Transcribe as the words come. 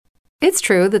It's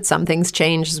true that some things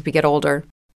change as we get older.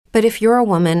 But if you're a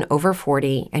woman over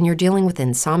 40 and you're dealing with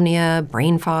insomnia,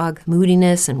 brain fog,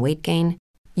 moodiness, and weight gain,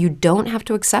 you don't have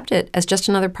to accept it as just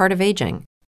another part of aging.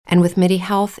 And with MIDI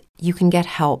Health, you can get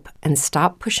help and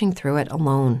stop pushing through it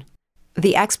alone.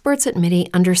 The experts at MIDI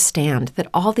understand that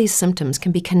all these symptoms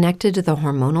can be connected to the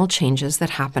hormonal changes that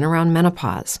happen around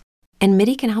menopause, and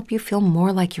MIDI can help you feel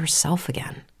more like yourself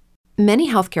again.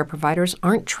 Many healthcare providers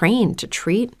aren't trained to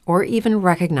treat or even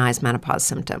recognize menopause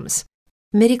symptoms.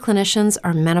 MIDI clinicians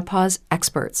are menopause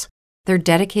experts. They're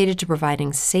dedicated to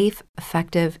providing safe,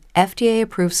 effective,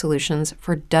 FDA-approved solutions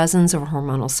for dozens of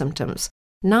hormonal symptoms,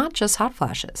 not just hot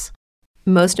flashes.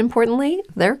 Most importantly,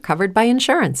 they're covered by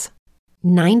insurance.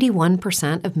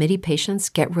 91% of MIDI patients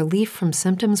get relief from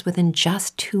symptoms within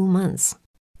just 2 months.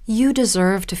 You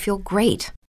deserve to feel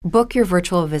great. Book your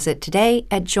virtual visit today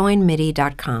at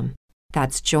joinmidi.com.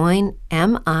 That's joinmidi.com.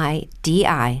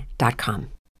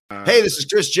 Hey, this is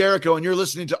Chris Jericho, and you're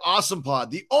listening to Awesome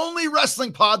Pod, the only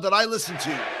wrestling pod that I listen to.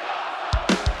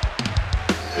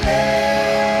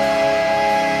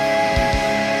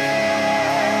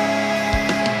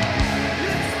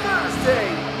 It's Thursday,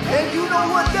 and you know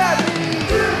what that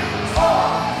means. It's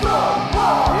Awesome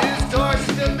Pod. It's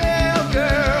Darcy the Mail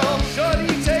Girl, Shorty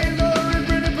Taylor, and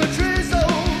Brendan Patrizzo.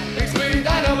 Explain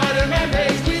Dynamite and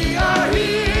Rampage, we are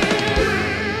here.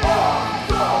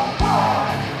 Awesome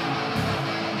Pod.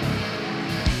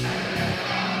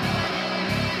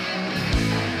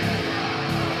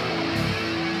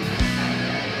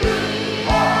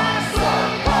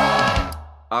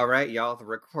 All right, y'all, the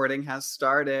recording has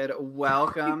started.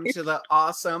 Welcome to the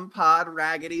Awesome Pod,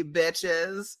 raggedy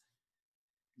bitches.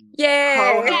 Yay!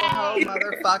 Ho, ho, ho,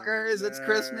 motherfuckers. It's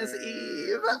Christmas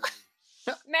Eve.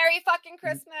 Merry fucking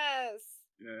Christmas!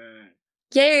 Yeah.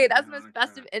 Yay, that's the most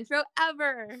festive intro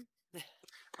ever.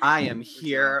 I am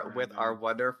here with our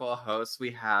wonderful hosts.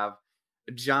 We have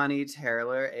Johnny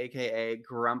Taylor, a.k.a.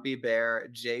 Grumpy Bear,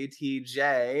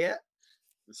 JTJ.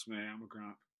 This man, I'm a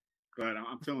grump. But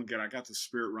I'm feeling good. I got the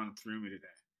spirit running through me today.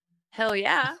 Hell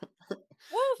yeah. Woo,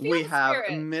 feel We the have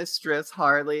spirit. Mistress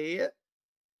Harley.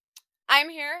 I'm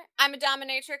here. I'm a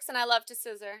dominatrix and I love to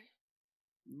scissor.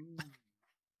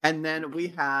 And then we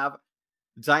have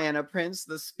Diana Prince,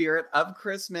 the spirit of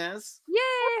Christmas. Yay!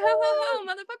 Ho ho ho,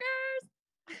 motherfuckers!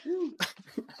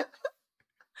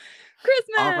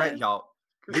 Christmas! All right, y'all.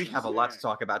 We have a lot to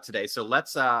talk about today. So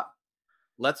let's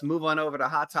move on over to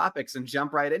Hot Topics and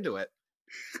jump right into it.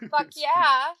 Fuck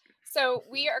yeah. So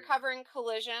we are covering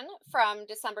Collision from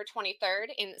December 23rd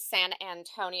in San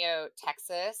Antonio,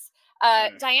 Texas.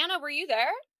 Diana, were you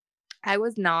there? I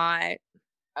was not.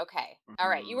 Okay. All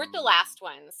right. You were at the last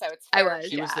one, so it's I fair. was,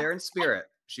 She was yeah. there in spirit.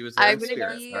 She was there I'm in gonna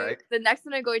spirit. be All right. the next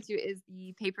one I'm going to is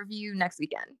the pay-per-view next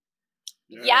weekend.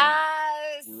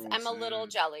 Yes. We're all I'm a little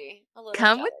sad. jelly. A little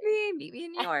Come jelly. with me. Meet me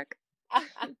in New York.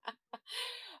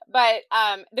 But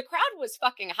the crowd was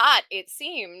fucking hot. It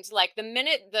seemed like the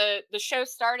minute the show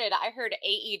started, I heard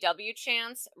AEW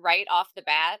chants right off the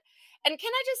bat. And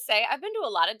can I just say, I've been to a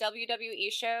lot of WWE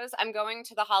shows. I'm going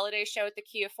to the holiday show at the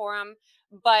Kia Forum,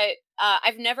 but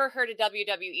I've never heard a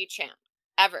WWE chant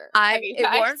ever. Have you It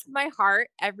guys? warms my heart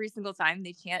every single time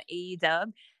they chant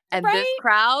AEW. And Right? this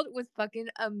crowd was fucking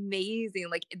amazing.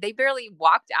 Like, they barely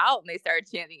walked out and they started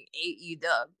chanting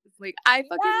AEW. It's like, I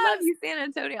fucking love Yes. you, San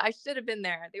Antonio. I should have been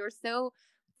there. They were so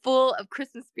full of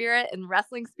Christmas spirit and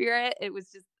wrestling spirit. It was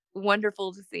just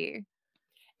wonderful to see.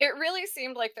 It really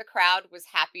seemed like the crowd was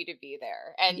happy to be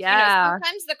there. And Yeah.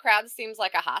 sometimes the crowd seems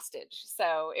like a hostage.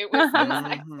 So it was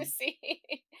nice to see.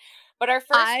 But our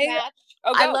first match.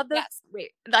 Oh, I go. love the Yes.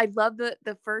 I love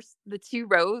the two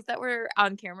rows that were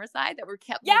on camera side that were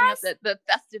kept moving up Yes. the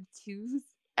festive twos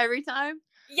every time.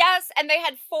 Yes, and they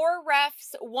had 4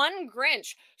 refs, 1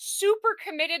 Grinch, super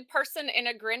committed person in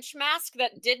a Grinch mask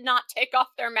that did not take off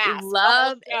their mask. the whole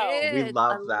Love show. it. We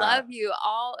love I that. love you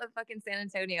all of fucking San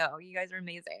Antonio. You guys are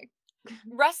amazing.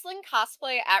 Wrestling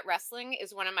cosplay at wrestling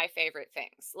is one of my favorite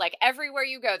things. Like everywhere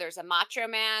you go, there's a macho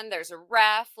man, there's a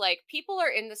ref. Like people are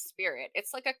in the spirit.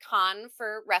 It's like a con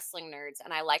for wrestling nerds,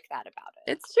 and I like that about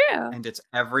it. It's true. And it's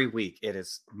every week. It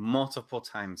is multiple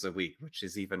times a week, which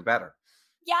is even better.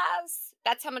 Yes,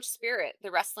 that's how much spirit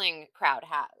the wrestling crowd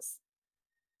has.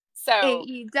 So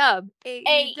AEW.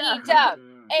 AEW.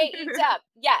 AEW.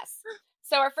 Yes.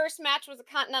 So our first match was a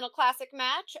Continental Classic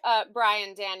match.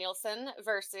 Bryan Danielson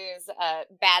versus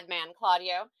Badman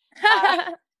Claudio.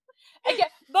 Again,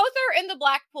 both are in the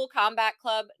Blackpool Combat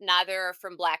Club. Neither are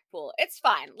from Blackpool. It's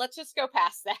fine. Let's just go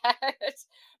past that.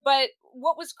 But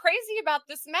what was crazy about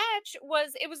this match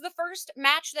was it was the first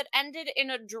match that ended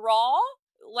in a draw.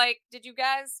 Like, did you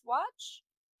guys watch?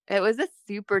 It was a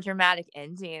super dramatic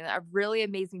ending, a really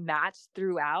amazing match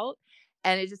throughout,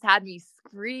 and it just had me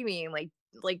screaming like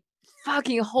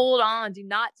fucking hold on, do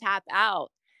not tap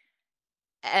out.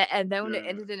 And then when it Yeah,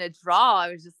 ended in a draw,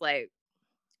 I was just like,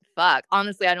 fuck.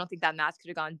 Honestly, I don't think that match could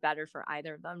have gone better for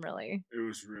either of them, really. it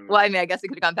was really Well, I good. mean, I guess it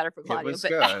could have gone better for It Claudio, was but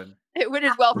good. it went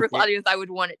as well for It- Claudio as I would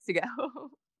want it to go.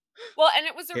 Well, and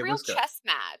it was a It real was good. chess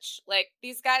match. Like,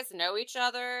 these guys know each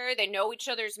other. They know each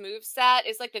other's moveset.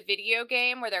 It's like the video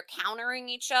game where they're countering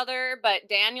each other, but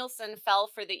Danielson fell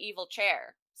for the evil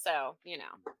chair. So, you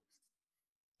know.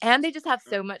 And they just have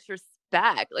so much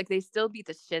respect. Like, they still beat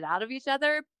the shit out of each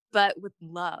other, but with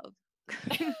love.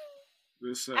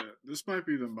 This might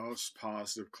be the most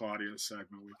positive Claudio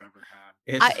segment we've ever had.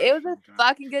 It's It was a Okay.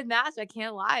 fucking good match. I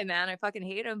can't lie, man. I fucking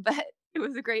hate him, but it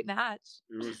was a great match.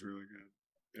 It was really good.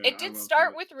 Yeah, It I did loved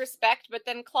start it. with respect, but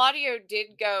then Claudio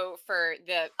did go for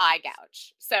the eye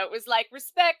gouge. So it was like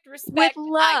respect, eye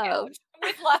love. gouge.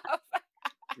 With love. It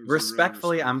was a really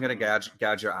respectfully, I'm gonna respectful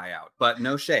gouge your eye out, but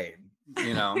no shade.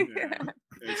 You know, Yeah,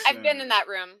 it's, I've been in that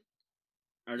room.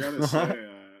 I gotta say,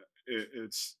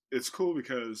 it's cool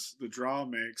because the draw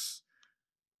makes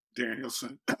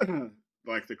Danielson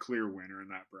like the clear winner in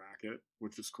that bracket,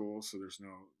 which is cool. So there's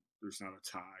not a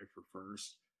tie for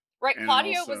first, Right, and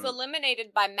Claudio was also-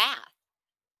 eliminated by math.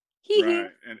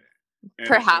 right? And it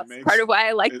Perhaps makes- part of why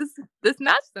I like it- this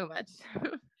match so much.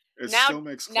 It Now- still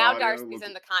makes Now Claudio Darcy's look,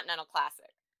 in the Continental Classic.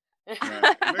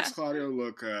 right. It makes Claudio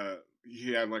look.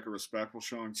 He had like a respectful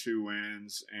showing, 2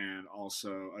 wins, and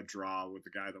also a draw with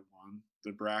the guy that won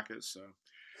the bracket. So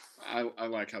I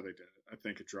like how they did it. I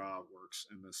think a draw works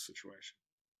in this situation.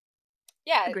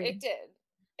 Yeah, Agreed. it did.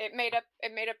 It made up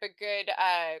a good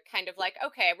kind of like,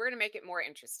 okay, we're gonna make it more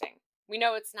interesting. We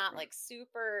know it's not like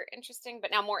super interesting, but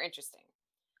now more interesting.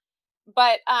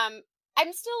 But I'm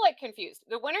still like confused.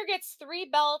 The winner gets 3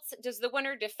 belts. Does the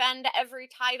winner defend every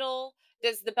title?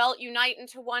 Does the belt unite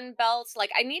into one belt? Like,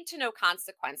 I need to know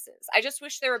consequences. I just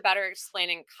wish they were better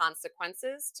explaining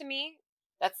consequences to me.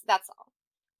 That's all.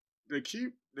 They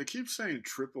keep saying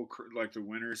like the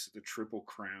winner's the Triple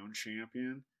Crown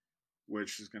champion,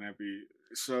 which is gonna be,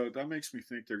 so that makes me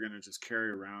think they're gonna just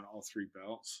carry around all 3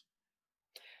 belts.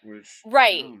 Which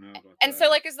Right. I don't know about And that. so,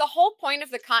 like, is the whole point of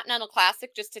the Continental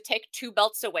Classic just to take 2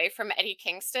 belts away from Eddie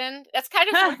Kingston? That's kind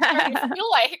of what it's starting to feel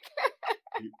like.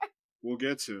 We'll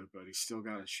get to it, but he's still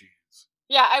got a chance.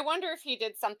 Yeah, I wonder if he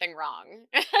did something wrong.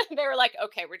 They were like,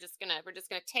 okay, we're just gonna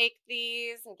take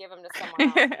these and give them to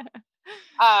someone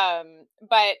else.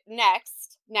 But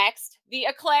next, the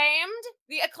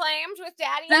acclaimed with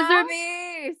Daddy Scissor Ass.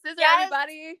 me! Scissor Yes.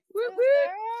 everybody! Woo Scissor.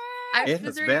 woo! I'm it's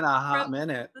scissoring been a hot from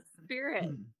minute. the spirit.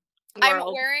 I'm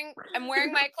world.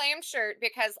 wearing my acclaimed shirt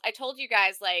because I told you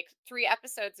guys like 3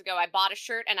 episodes ago I bought a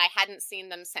shirt and I hadn't seen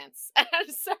them since.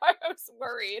 So I was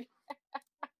worried.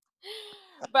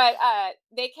 But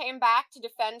they came back to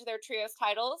defend their trios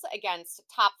titles against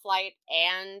Top Flight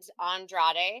and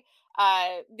Andrade.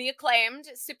 The acclaimed,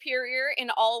 superior in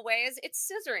all ways. It's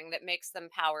scissoring that makes them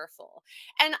powerful.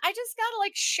 And I just gotta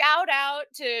like shout out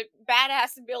to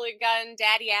badass Billy Gunn,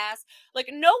 Daddy Ass. Like,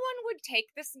 no one would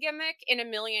take this gimmick in a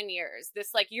million years.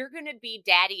 This like, you're gonna be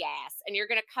Daddy Ass and you're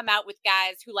gonna come out with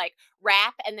guys who like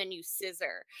rap and then you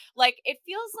scissor. Like, it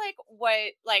feels like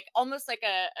what, like almost like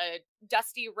a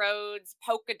Dusty Rhodes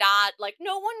polka dot. Like,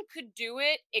 no one could do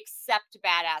it except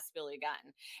badass Billy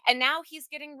Gunn. And now he's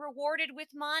getting rewarded with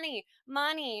money.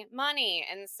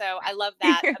 And so I love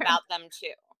that about them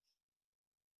too.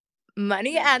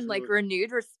 Money Yeah, and like absolutely.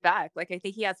 renewed respect. Like, I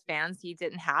think he has fans he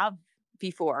didn't have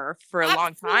before for a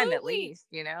long time at Absolutely. least,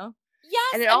 you know?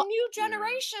 Yes, And it a all- new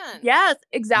generation. Yes,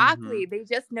 exactly. They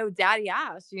just know Daddy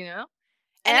Ass, you know?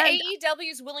 And, And-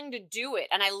 AEW is willing to do it,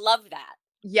 and I love that.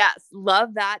 Yes,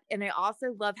 love that. And I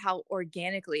also love how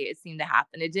organically it seemed to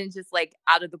happen. It didn't just like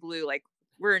out of the blue, like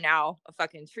we're now a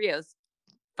fucking trios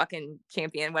fucking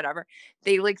champion, whatever.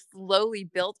 They like slowly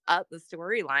built up the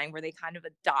storyline where they kind of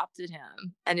adopted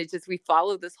him. And it just, we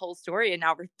followed this whole story and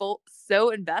now we're so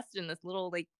invested in this little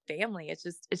like family. It's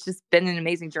just been an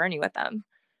amazing journey with them.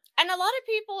 And a lot of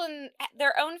people in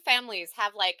their own families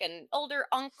have like an older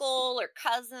uncle or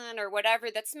cousin or whatever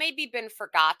that's maybe been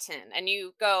forgotten. And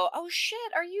you go, oh shit,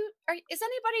 is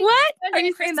anybody What? Are spending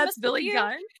you saying that's Christmas with Billy you?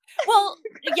 Gunn? Well,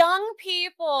 young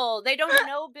people, they don't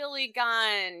know Billy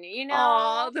Gunn, you know?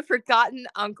 Oh, the forgotten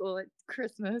uncle at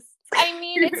Christmas. I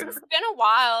mean, it's Yeah. been a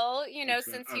while, I've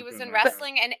since been- he I've was been in like that.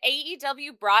 wrestling, and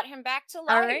AEW brought him back to life.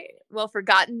 All right. Well,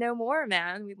 Forgotten No More,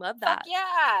 man. We love Fuck that.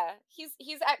 yeah.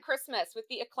 He's at Christmas with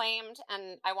the Acclaimed,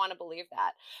 and I want to believe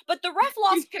that. But the ref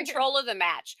lost control of the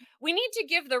match. We need to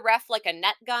give the ref like a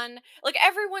net gun. Like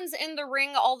everyone's in the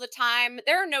ring all the time.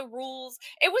 There are no rules.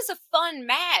 It was a fun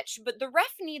match, but the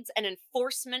ref needs an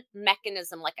enforcement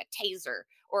mechanism like a taser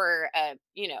or a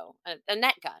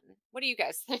net gun. What do you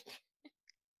guys think?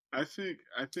 I think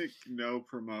no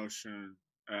promotion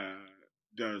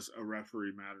does a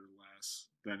referee matter less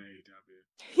than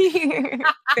AEW.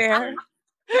 Fair. Like,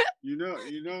 you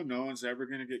know, no one's ever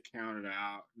gonna get counted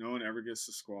out. No one ever gets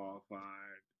disqualified.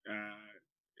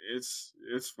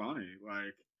 It's funny.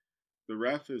 Like the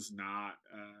ref is not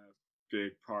a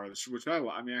big part of the show, which I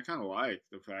mean, I kind of like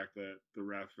the fact that the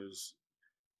ref is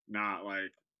not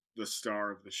like the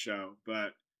star of the show,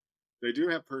 but they do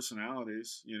have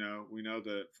personalities. You know, we know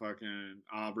that fucking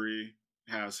Aubrey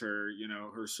has her,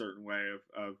 her certain way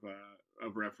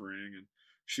of refereeing, and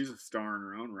she's a star in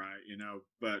her own right.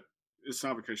 But it's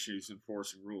not because she's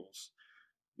enforcing rules.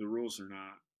 The rules are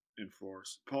not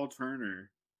enforced. Paul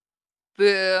Turner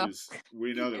Boo.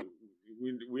 we know that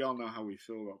we all know how we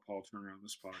feel about Paul Turner on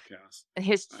this podcast. And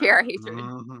his chair hatred.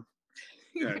 Mhm.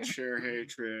 Yeah, chair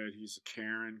hatred. He's a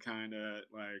Karen kind of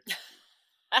like.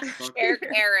 Chair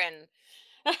Karen.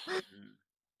 Yeah.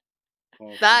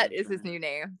 Paul That Turner. is his new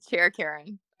name. Chair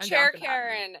Karen. I'm down Chair for that.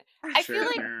 Karen. I Chair feel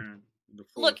like Karen, the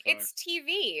look, 4 to 5. it's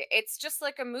TV. It's just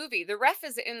like a movie. The ref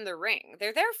is in the ring.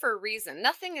 They're there for a reason.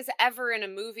 Nothing is ever in a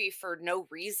movie for no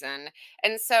reason.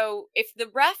 And so if the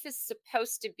ref is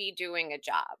supposed to be doing a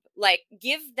job, like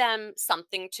give them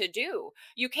something to do.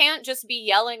 You can't just be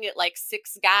yelling at like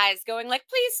 6 guys going like,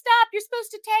 please stop. You're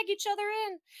supposed to tag each other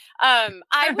in.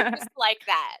 I would just like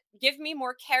that. Give me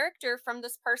more character from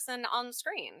this person on the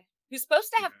screen who's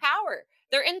supposed to have Yeah. power.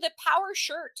 They're in the power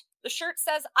shirt. The shirt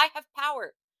says, I have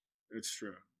power. It's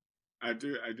true. I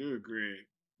do agree.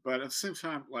 But at the same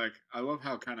time, like I love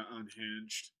how kind of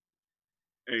unhinged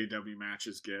AEW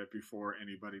matches get before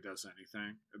anybody does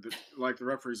anything. Like the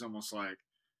referee's almost like,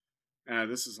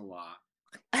 this is a lot.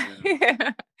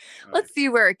 Let's see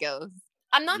where it goes.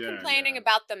 I'm not Yeah, complaining yeah.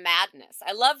 about the madness.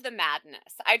 I love the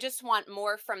madness. I just want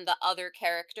more from the other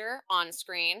character on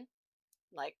screen.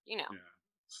 Like, Yeah,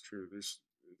 it's true. There's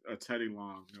a Teddy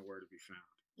Long nowhere to be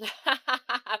found.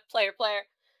 player.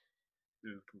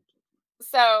 Yeah, completely.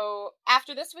 So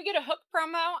after this, we get a Hook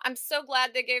promo. I'm so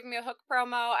glad they gave me a Hook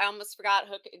promo. I almost forgot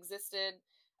Hook existed.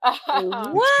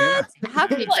 What? How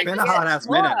could you It's been a hot ass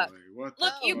minute. What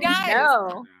Look, the you fuck? guys-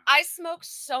 No. I smoke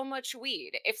so much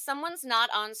weed. If someone's not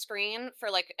on screen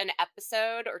for like an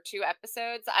episode or 2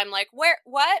 episodes, I'm like, where,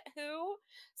 what, who?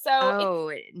 So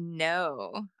Oh,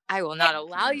 no. I will not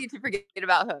allow you to forget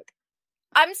about Hook.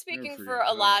 I'm speaking forget for a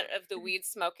Hook. lot of the weed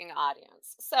smoking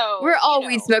audience. So We're all you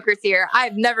weed know. smokers here.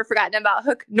 I've never forgotten about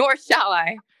Hook, nor shall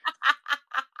I.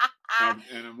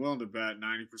 And I'm willing to bet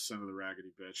 90% of the raggedy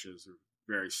bitches are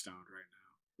very stoned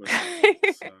right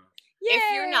now. So,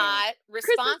 If you're Yay. not,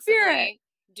 Christmas spirit. responsibly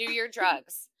do your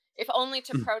drugs, if only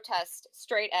to protest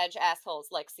straight edge assholes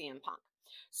like CM Punk.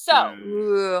 So, yeah,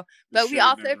 Ooh, but we shit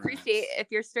also never appreciate ends. if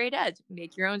you're straight edge,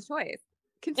 make your own choice.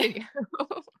 Continue.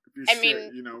 If you're I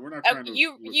straight, mean, we're not trying to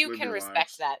you live can your respect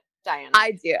lives. that, Diana.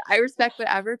 I do. I respect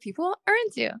whatever people are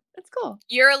into. That's cool.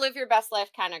 You're a live your best life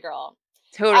kind of girl.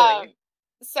 Totally.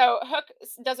 So Hook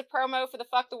does a promo for the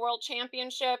Fuck the World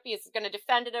Championship. He's going to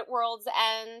defend it at World's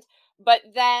End. But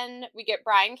then we get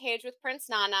Brian Cage with Prince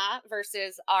Nana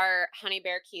versus our Honey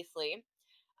Bear Keith Lee.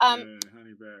 Honey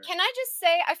Bear. Can I just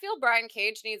say, I feel Brian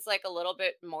Cage needs like a little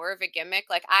bit more of a gimmick.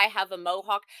 Like, I have a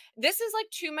mohawk. This is like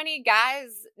too many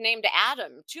guys named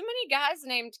Adam, too many guys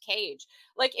named Cage.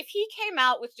 Like, if he came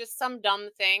out with just some dumb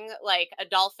thing like a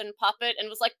dolphin puppet and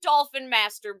was like, Dolphin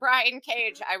Master Brian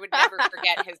Cage, I would never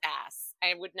forget his ass.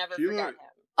 I would never He forget look- him.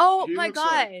 Oh he my looks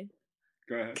God. like-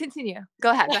 Go ahead. Continue.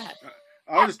 Go ahead. Go ahead.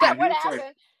 I was But saying, what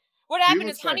happened? What happened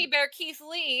is looks like- Honey Bear Keith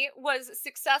Lee was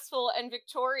successful and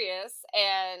victorious,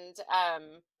 and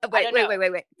Wait. don't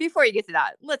know. Before you get to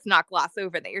that, let's not gloss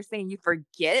over that. You're saying you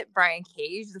forget Brian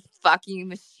Cage, the fucking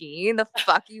machine, the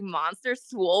fucking monster,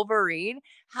 Swolverine.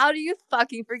 How do you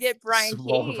fucking forget Brian Cage? He's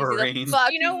a Swolverine.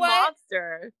 fucking You know what?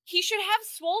 monster. he should have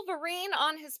Swolverine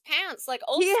on his pants, like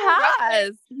old He school wrestlers has.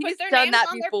 put He's their done names that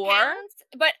on before. their pants,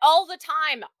 but all the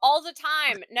time,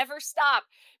 never stop.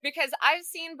 Because I've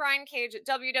seen Brian Cage at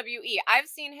WWE. I've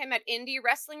seen him at indie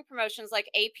wrestling promotions like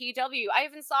APW. I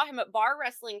even saw him at bar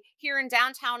wrestling here in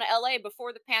downtown LA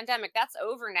before the pandemic. That's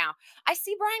over now. I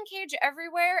see Brian Cage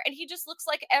everywhere, and he just looks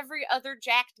like every other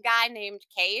jacked guy named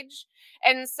Cage.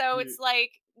 And so it's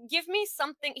like, give me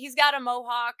something. He's got a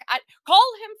mohawk. Call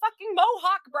him fucking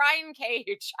Mohawk Brian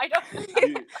Cage. I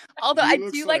don't. Although He I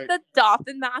looks do like like- the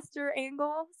Dolphin Master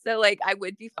angle, so like I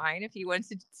would be fine if he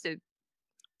wanted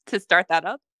to start that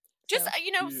up. Just So.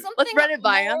 Yeah. something run it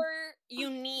by him. more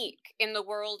unique in the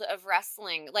world of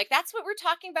wrestling. Like that's what we're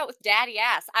talking about with Daddy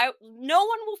Ass. No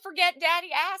one will forget Daddy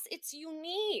Ass. It's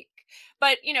unique.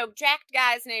 But jacked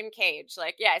guys named Cage.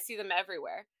 Like, yeah, I see them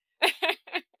everywhere.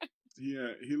 Yeah,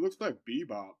 he looks like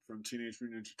Bebop from Teenage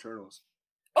Mutant Ninja Turtles.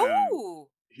 Oh,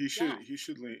 He should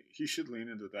lean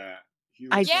into that. He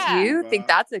I looks like do think Bebop.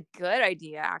 that's a good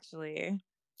idea, actually.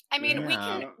 I mean,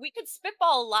 Yeah. we could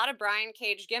spitball a lot of Brian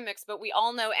Cage gimmicks, but we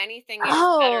all know anything is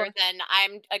Oh. better than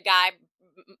I'm a guy.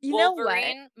 You know what?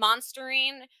 Wolverine,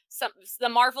 Monsterine, the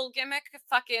Marvel gimmick,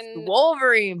 fucking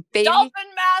Wolverine, baby. Dolphin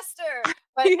Master.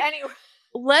 But anyway,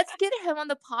 Let's get him on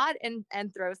the pod and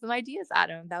throw some ideas at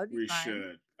him. That would be We fun.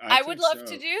 should. I would think love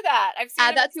so. to do that. I've seen Add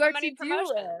him that in to so our many to-do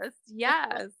promotions. list.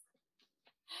 Yes.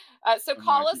 So I'm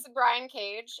call like- us Brian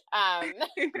Cage.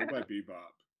 Go by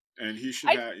Bebop, and he should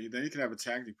then he could have a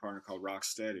tag team partner called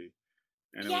Rocksteady,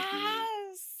 and it would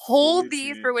Yes. Hold Fully these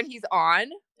teenage. for when he's on.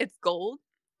 It's gold.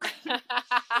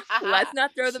 Let's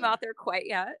not throw them Percent. out there quite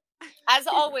yet. As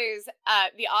always,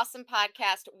 the awesome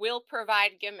podcast will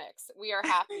provide gimmicks. We are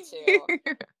happy to. be.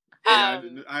 Yeah,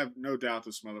 Um, I have no doubt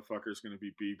this motherfucker is going to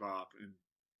be Bebop in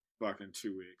fucking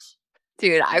 2 weeks,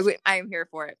 Dude, I am here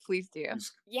for it. Please do.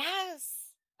 He's- yes,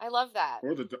 I love that.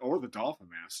 or the Dolphin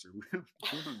Master.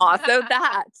 Also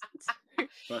that.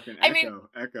 Fucking I mean-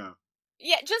 Echo.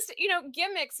 Yeah, just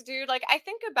gimmicks, dude. Like I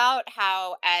think about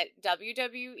how at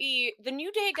WWE, the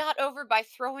New Day got over by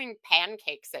throwing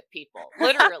pancakes at people,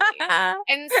 literally.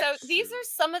 And so these True. are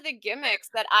some of the gimmicks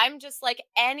that I'm just like,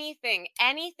 anything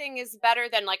is better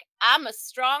than like, I'm a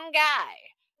strong guy.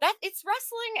 That it's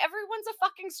wrestling. Everyone's a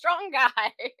fucking strong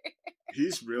guy.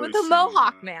 He's really With a strong,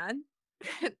 mohawk, man.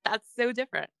 That's so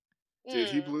different. Dude,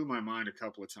 he Mm. blew my mind a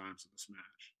couple of times in this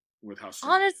match with how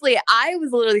strong he is. Honestly, I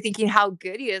was literally thinking how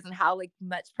good he is and how like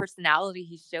much personality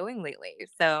he's showing lately.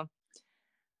 So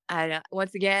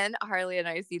once again, Harley and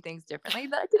I see things differently,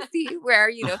 but I can see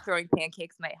where, throwing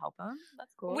pancakes might help him.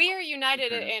 That's cool. We are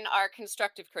united Okay. in our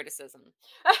constructive criticism.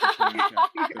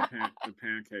 The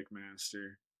pancake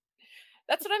master.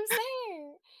 That's what I'm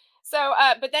saying. So,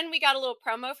 but then we got a little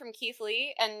promo from Keith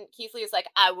Lee, and Keith Lee is like,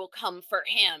 I will come for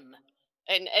him.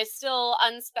 And it's still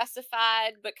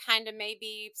unspecified, but kind of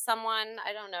maybe someone,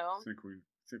 I don't know. I think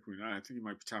we know. I think you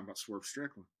might be talking about Swerve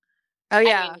Strickland. Oh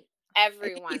yeah. I mean,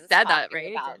 everyone's said that, talking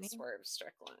right? about Didn't he? Swerve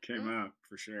Strickland. Came Mm. up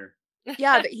for sure.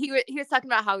 Yeah, but he was talking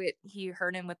about how he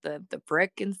hurt him with the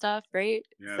brick and stuff, right?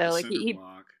 Yeah, So the like cinder he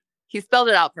block. spelled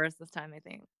it out for us this time, I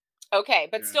think. Okay,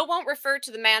 but Yeah. still won't refer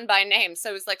to the man by name.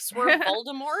 So it's like Swerve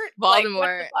Voldemort? Like,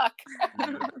 Voldemort. what the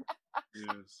fuck?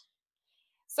 Yeah, yes.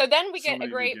 So then we So get a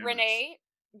many great gimmicks. Renee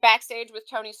backstage with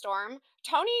Tony Storm.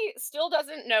 Tony still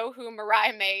doesn't know who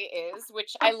Mariah May is,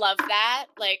 which I love that.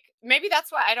 Like, maybe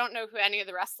that's why I don't know who any of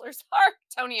the wrestlers are.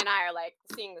 Tony and I are like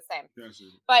seeing the same. Yes,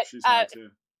 But, she's hot too.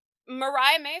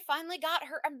 Mariah May finally got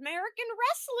her American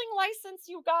wrestling license,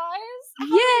 you guys.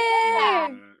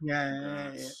 Yay!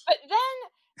 Yes. But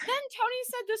then Tony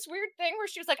said this weird thing where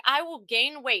she was like, I will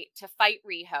gain weight to fight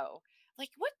Riho. Like,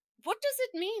 what does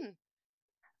it mean?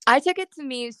 I took it to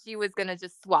mean she was gonna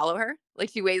just swallow her.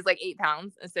 Like she weighs like 8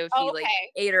 pounds, and so if she like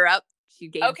Okay. ate her up, she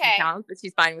gained Okay. 2 pounds, but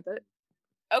she's fine with it.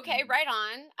 Okay, right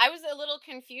on. I was a little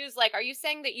confused. Like, are you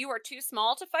saying that you are too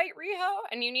small to fight Riho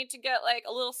and you need to get like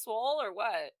a little swole or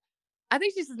what? I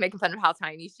think she's just making fun of how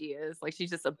tiny she is. Like she's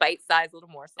just a bite-sized little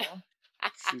morsel.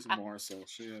 She's a morsel.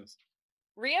 She is.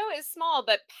 Rio is small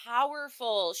but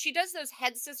powerful. She does those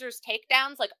head scissors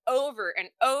takedowns like over and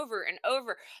over and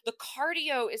over. The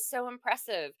cardio is so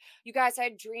impressive. You guys, I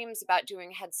had dreams about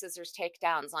doing head scissors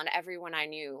takedowns on everyone I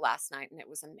knew last night, and it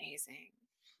was amazing.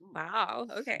 Wow.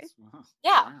 Okay. Wow.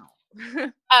 Yeah.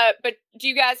 Wow. But do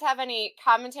you guys have any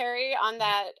commentary on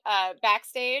that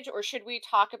backstage, or should we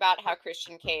talk about how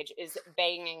Christian Cage is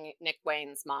banging Nick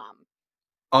Wayne's mom?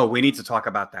 Oh, we need to talk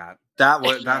about that. That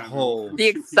was that Yeah. whole The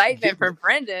excitement for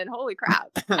Brendan. Holy crap.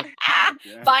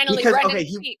 Yeah. Finally, Because, Brendan okay,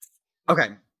 speaks.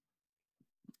 Okay.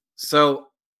 So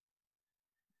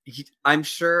I'm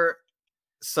sure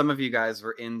some of you guys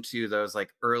were into those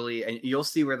like early, and you'll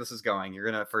see where this is going. You're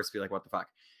gonna first be like, what the fuck?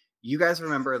 You guys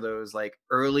remember those like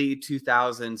early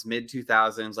 2000s, mid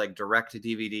 2000s, like direct to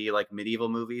DVD, like medieval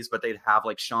movies, but they'd have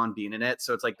like Sean Bean in it.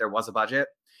 So it's like there was a budget.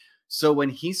 So when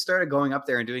he started going up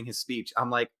there and doing his speech, I'm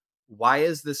like, why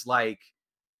is this like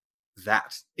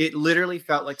that? It literally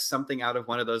felt like something out of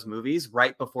one of those movies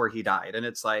right before he died. And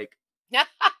it's like,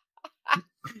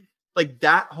 like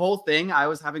that whole thing, I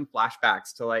was having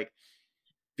flashbacks to like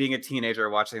being a teenager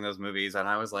watching those movies, and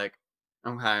I was like,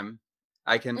 okay,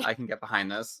 I can get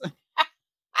behind this.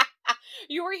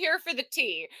 You were here for the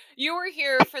tea. You were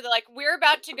here for the like, we're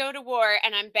about to go to war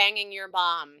and I'm banging your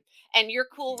mom. And you're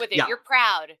cool with it. Yeah. You're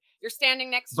proud. You're standing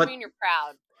next to me and you're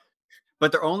proud.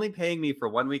 But they're only paying me for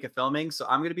 1 week of filming, so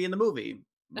I'm going to be in the movie.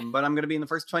 But I'm going to be in the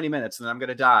first 20 minutes, and then I'm going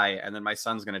to die, and then my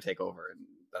son's going to take over, and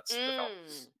that's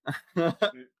the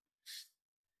film.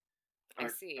 I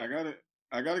see.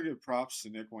 I gotta give props to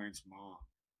Nick Wayne's mom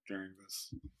during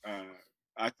this.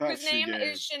 I thought Whose name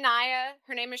is Shania.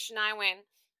 Her name is Shania Wayne.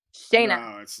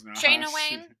 Shayna. No, it's not. Shayna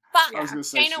Wayne. Fuck. I was gonna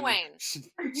say Shayna Wayne.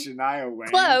 Shania Wayne.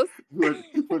 Close.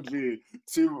 would be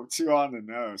too on the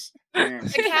nose. Damn, The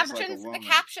she feels like a captions. The woman.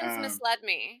 captions misled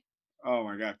me. Oh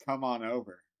my god, come on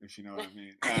over if you know what I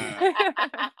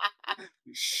mean.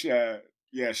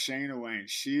 Shayna Wayne.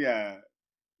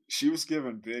 She was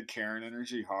giving big Karen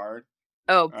energy hard.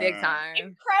 Oh, big time.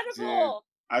 Incredible.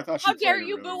 Dude, I thought she How played dare it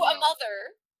you really boo well. a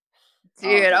mother?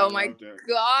 Dude, I oh my loved it.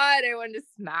 god, I wanted to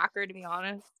smack her, to be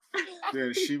honest.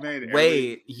 Dude, she made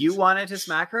Wait, you wanted to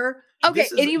smack her? Okay,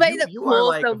 This is- anybody that you are pulls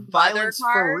like the mother violence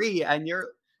card, free, and you're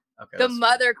okay. the that's-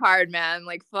 mother card, man,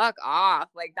 like fuck off.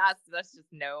 Like that's just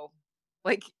no.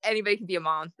 Like anybody can be a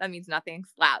mom. That means nothing.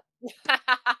 Slap.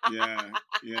 Yeah.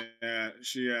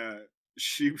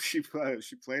 She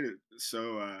played it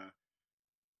so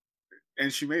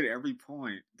and she made every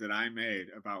point that I made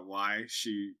about why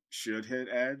she should hit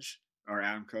Edge or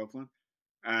Adam Copeland.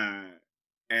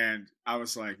 And I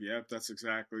was like, yep, that's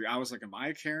exactly. I was like, am I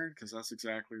a Karen? Because that's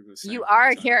exactly the same. You are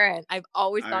a thing. Karen. I've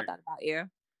always thought that about you.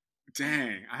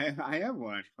 Dang, I am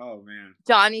one. Oh man,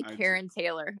 Johnny I- Karen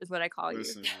Taylor is what I call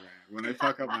listen, you. man, when they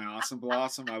fuck up my awesome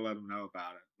blossom, I let them know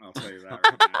about it. I'll tell you that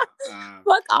right now.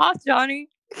 Fuck off, Johnny.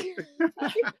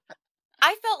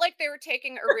 I felt like they were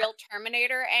taking a real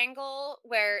Terminator angle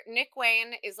where Nick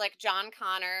Wayne is like John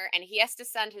Connor and he has to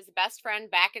send his best friend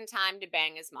back in time to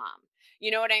bang his mom.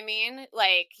 You know what I mean?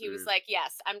 Like he was Dude. like,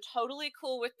 yes, I'm totally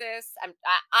cool with this.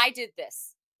 I did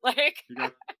this. Like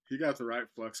He got the right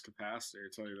flux capacitor.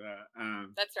 I'll tell you that.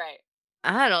 that's right.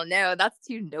 I don't know. That's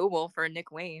too noble for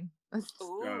Nick Wayne. That's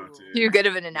Ooh. dude. too good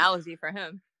of an analogy for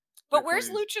him. But Nick where's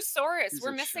Wayne's- Luchasaurus? he's We're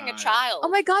a missing a child. child. Oh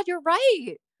my god, you're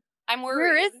right. I'm worried.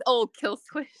 Where is old Kill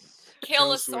Switch?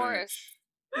 Killosaurus?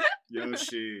 Switch.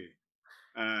 Yoshi.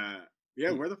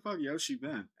 Yeah, where the fuck Yoshi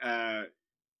been?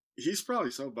 He's probably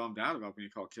so bummed out about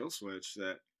being called Kill Switch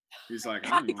that he's like, I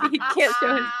don't even want He to go can't show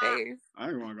on his screen. face. I don't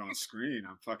even want to go on screen.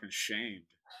 I'm fucking shamed.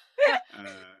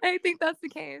 I think that's the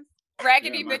case.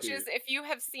 Raggedy Yeah, it might be. bitches, if you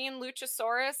have seen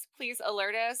Luchasaurus, please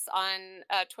alert us on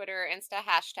Twitter, Insta,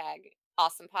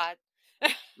 #AwesomePod.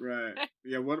 Right.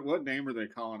 Yeah, what name are they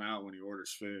calling out when he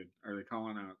orders food? Are they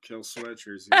calling out Kill Switch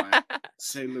or is he like,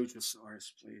 say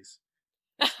Luchasaurus, please?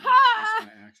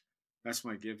 That's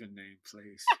my given name,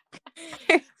 please.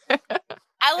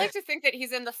 I like to think that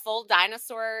he's in the full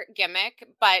dinosaur gimmick,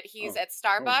 but he's Oh, at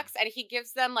Starbucks and he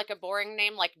gives them like a boring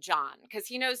name like John because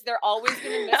he knows they're always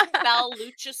going to misspell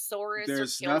Luchasaurus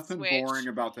There's or Kill nothing Switch. boring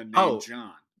about the name Oh.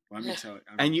 John. Let me tell you.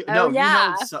 I And mean,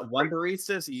 yeah. one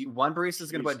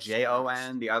barista's gonna put Jesus JON,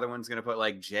 Christ. the other one's gonna put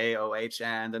like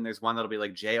JOHN, then there's one that'll be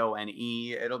like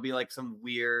JONE. It'll be like some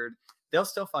weird. They'll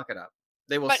still fuck it up.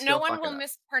 They will. But still no one fuck will it up.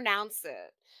 mispronounce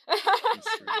it.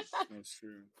 that's true. That's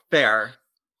true. Fair.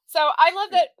 So I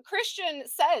love that Christian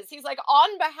says, he's like,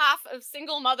 on behalf of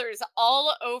single mothers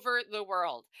all over the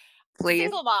world, Please.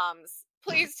 single moms,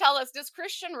 please tell us, does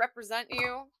Christian represent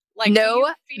you? Like, do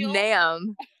No, you feel-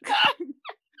 ma'am.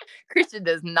 Christian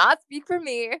does not speak for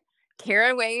me.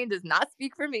 Karen Wayne does not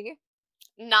speak for me.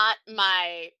 Not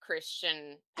my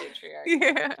Christian patriarchy.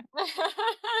 Yeah.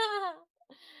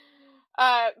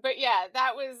 But yeah,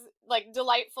 that was like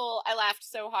delightful. I laughed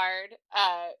so hard.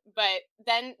 But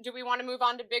then do we want to move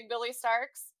on to Big Billy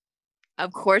Starks?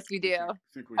 Of course we do. I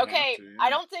think we Okay, have to, I yeah.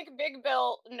 don't think Big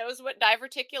Bill knows what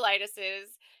diverticulitis is.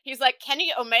 He's like,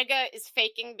 Kenny Omega is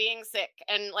faking being sick,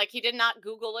 and like he did not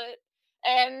Google it,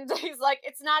 and he's like,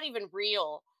 it's not even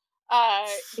real.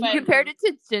 He But compared it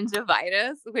to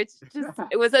gingivitis, which just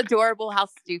it was adorable how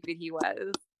stupid he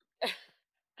was.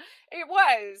 it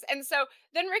was, and so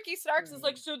then Ricky Starks is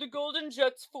like, so the Golden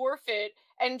Jets forfeit,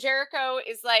 and Jericho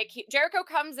is like, Jericho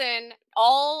comes in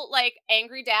all like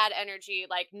angry dad energy,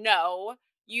 like, no.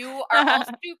 You are all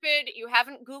stupid. You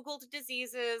haven't Googled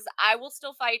diseases. I will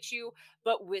still fight you,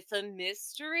 but with a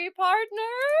mystery partner.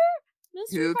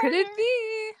 Mystery Who could it partner.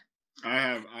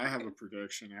 be? I have a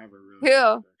prediction. I have a really Who?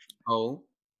 good prediction. Oh,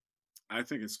 I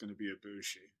think it's going to be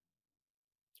Ibushi.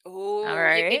 Ooh, All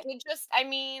right. It just, I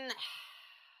mean,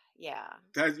 Yeah.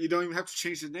 That you don't even have to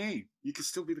change the name. You can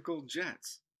still be the Golden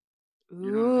Jets.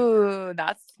 Ooh,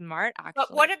 that's smart, actually.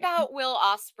 But what about Will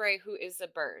Ospreay, who is a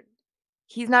bird?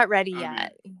 He's not ready I mean,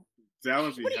 yet. That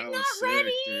would be What, he's hella not sick,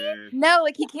 ready? dude. No,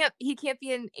 like he can't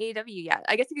be in AEW yet.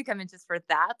 I guess he could come in just for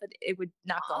that, but it would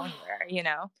not go anywhere, you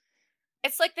know?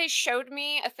 It's like they showed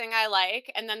me a thing I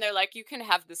like, and then they're like, "You can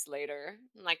have this later."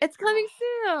 I'm like, It's coming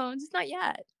soon, just not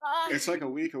yet. It's like a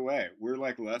week away. We're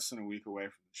like less than a week away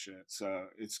from the shit. So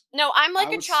it's No, I'm like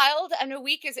I a was- child, and a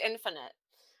week is infinite.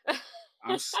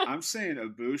 I'm saying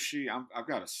Ibushi. I've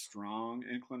got a strong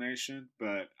inclination,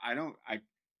 but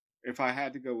if I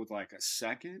had to go with like a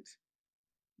second,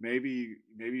 maybe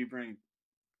you bring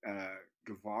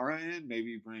Guevara in, maybe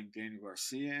you bring Daniel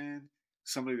Garcia in,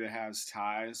 somebody that has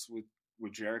ties with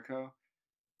Jericho.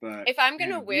 But If I'm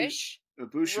gonna man, wish,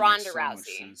 Ibushi Ronda makes so much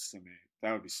Rousey. sense to me.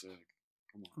 That would be sick.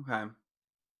 Come on. Okay.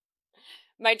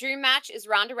 My dream match is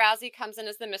Ronda Rousey comes in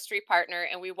as the mystery partner,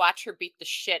 and we watch her beat the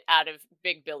shit out of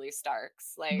Big Billy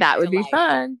Starks. Like That would be delight.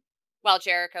 fun. While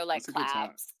Jericho like That's a good time.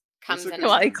 claps, comes That's a in, good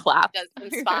Well, and he time. claps. does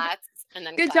some spots, and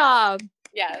then Good claps. job.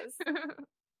 Yes.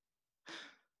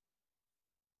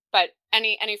 But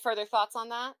any further thoughts on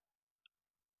that?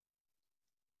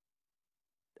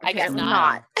 I guess Apparently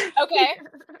not. Okay.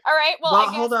 All right. Well, I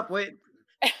guess... hold up, wait.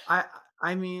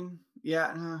 I mean,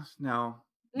 yeah, no.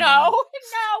 No.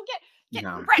 Get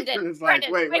No. Brendan. It's like,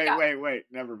 Brendan, wake up. wait.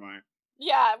 Never mind.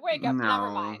 Yeah, wake up. No.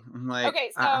 Never mind. I'm like,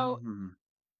 Okay, so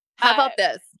How about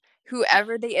this?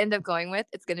 Whoever they end up going with,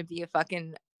 it's gonna be a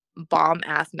fucking bomb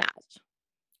ass match.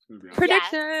 It's gonna be awesome.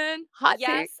 Prediction. Hot take.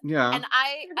 yes. yeah. And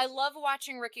I love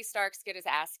watching Ricky Starks get his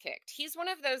ass kicked. He's one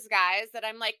of those guys that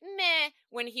I'm like, meh,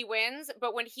 when he wins,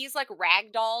 but when he's like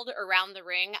ragdolled around the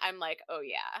ring, I'm like, oh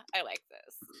yeah, I like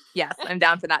this. Yes, I'm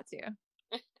down for that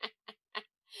too.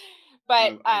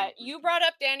 But I love you Ricky. brought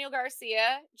up Daniel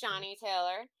Garcia, Johnny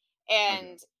Taylor,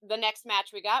 and the next match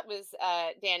we got was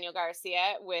Daniel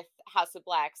Garcia with House of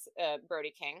Black's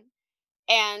Brody King.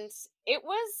 And it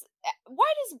was,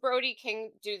 why does Brody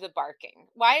King do the barking?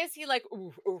 Why is he like,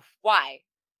 oof, oof? Why?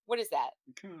 What is that?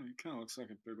 He kind of looks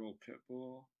like a big old pit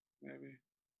bull, maybe.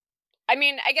 I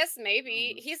mean, I guess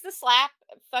maybe Mhm. he's the slap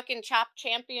fucking chop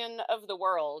champion of the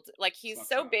world. Like he's Slap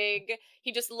so chop. big.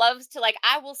 He just loves to like,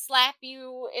 I will slap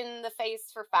you in the face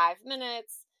for 5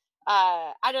 minutes.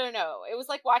 I don't know. It was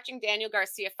like watching Daniel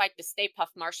Garcia fight the Stay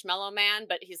Puft Marshmallow Man,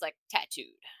 but he's like tattooed.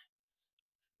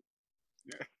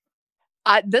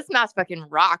 This match fucking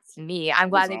rocks me. I'm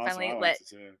glad It's they awesome. finally I let liked it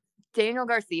too. Daniel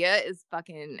Garcia is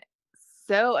fucking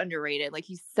so underrated. Like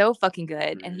he's so fucking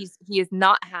good, and Agreed. he has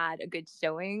not had a good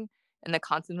showing in the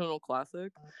Continental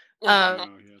Classic. No,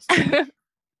 yes.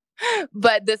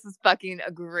 But this is fucking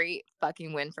a great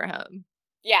fucking win for him.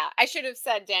 Yeah, I should have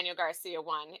said Daniel Garcia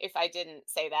won if I didn't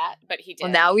say that, but he did.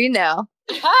 Well, now we know.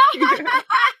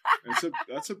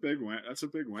 That's a big win. That's a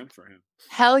big win for him.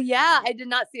 Hell yeah. I did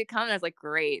not see it coming. I was like,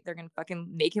 great. They're going to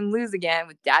fucking make him lose again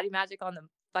with Daddy Magic on the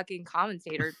fucking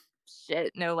commentator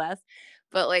shit, no less.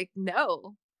 But like,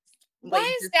 no. Why Like,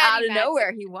 is just Daddy out of Magic-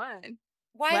 nowhere he won?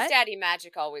 Why What? is Daddy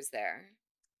Magic always there?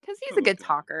 Because he's I a love good Daddy.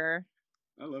 talker.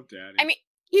 I love Daddy. I mean,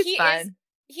 He's he fun.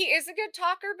 is a good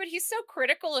talker, but he's so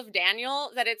critical of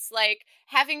Daniel that it's like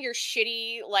having your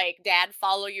shitty like dad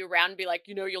follow you around and be like,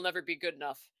 you'll never be good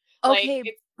enough. Like, Okay,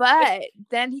 it's- but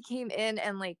then he came in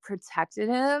and like protected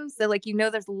him. So like,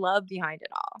 there's love behind it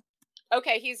all.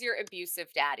 okay, he's your abusive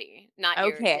daddy, not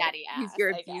your Okay. daddy ass. He's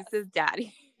your I guess. abusive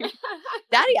daddy.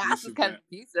 Daddy ass is Abusive kind of dad.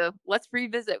 abusive. Let's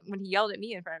revisit when he yelled at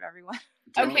me in front of everyone.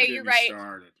 Don't okay, get you're me right.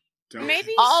 started. Don't Maybe- get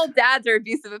me All started. dads are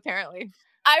abusive, apparently.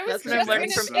 I was That's what I'm just going learning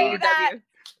to from say that. AEW.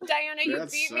 Diana, you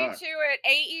That beat me sucked. to it.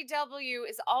 AEW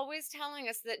is always telling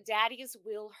us that daddies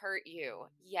will hurt you.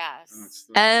 Yes. That's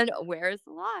the- And where's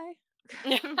the lie?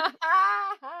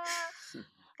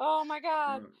 Oh my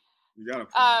god. You got a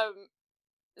point.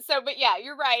 But yeah,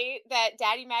 you're right that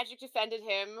Daddy Magic defended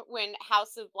him when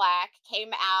House of Black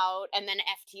came out, and then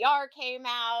FTR came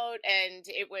out, and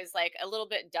it was like a little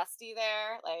bit dusty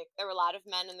there. Like there were a lot of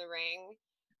men in the ring.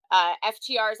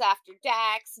 FTR's after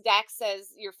Dax. Dax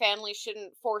says your family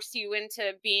shouldn't force you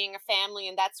into being a family,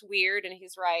 and that's weird, and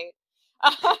he's right.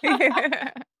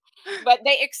 But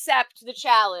they accept the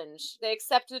challenge.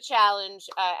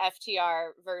 FTR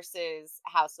versus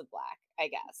House of Black, I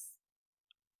guess.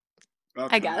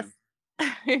 About I time.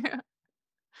 guess.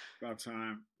 About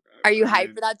time. Are you I hyped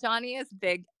mean, for that, Johnny? It's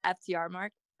big FTR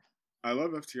mark. I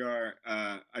love FTR.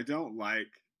 I don't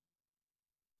like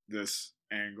this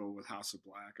angle with House of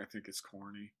Black. I think it's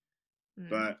corny. Mm.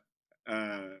 But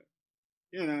I'm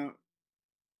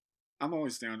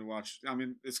always down to watch. I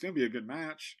mean, it's gonna be a good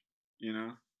match.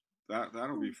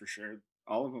 That'll be for sure.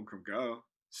 All of them can go.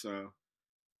 So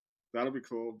that'll be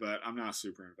cool, but I'm not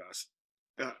super invested.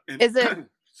 Is it-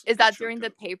 Is that Choked during the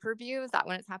up. pay-per-view? Is that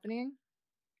when it's happening?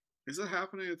 Is it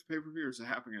happening at the pay-per-view or is it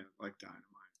happening at like Dynamite?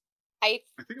 I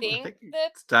I think think it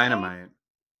It's Dynamite.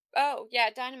 Oh yeah,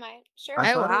 Dynamite. Sure.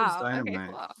 I Oh, thought it was wow. Okay, Dynamite.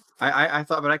 cool. I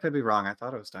thought, but I could be wrong. I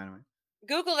thought it was Dynamite.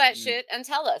 Google that Mm. shit and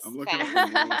tell us, I'm looking fam.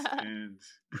 at the World's End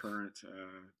current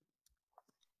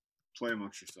play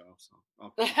amongst yourselves.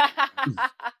 So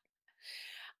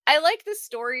I like the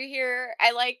story here.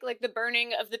 I like the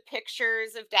burning of the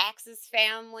pictures of Dax's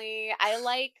family. I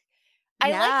like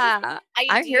Yeah, this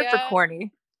I'm here for idea-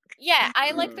 corny. Yeah,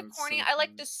 I like the Oh, it's corny. so I like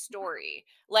funny. the story.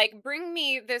 Like, bring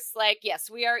me this, like, yes,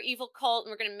 we are evil cult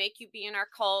and we're going to make you be in our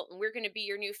cult and we're going to be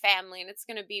your new family and it's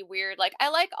going to be weird. Like, I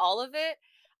like all of it.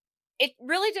 It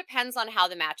really depends on how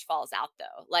the match falls out,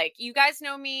 though. Like, you guys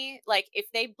know me. Like,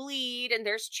 if they bleed and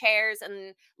there's chairs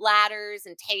and ladders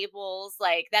and tables,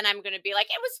 like, then I'm going to be like,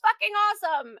 it was fucking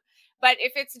awesome. But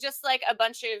if it's just like a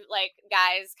bunch of like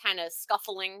guys kind of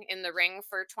scuffling in the ring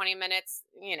for 20 minutes,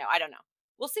 I don't know.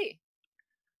 We'll see.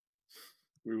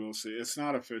 we will see. It's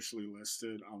not officially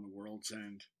listed on the World's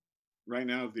End. Right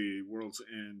now, the World's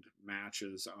End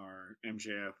matches are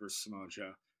MJF versus Samoa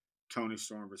Joe, Tony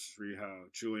Storm versus Riho,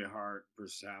 Julia Hart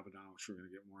versus Abaddon, which we're going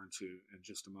to get more into in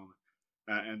just a moment.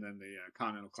 And then the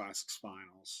Continental Classics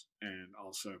finals, and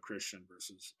also Christian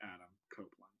versus Adam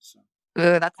Copeland. So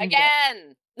Ooh, that's gonna be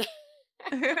Again. good.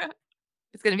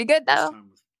 It's gonna be good though.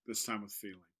 this time with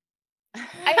feeling.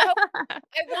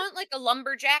 I want like a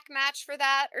lumberjack match for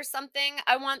that or something.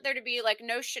 I want there to be like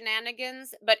no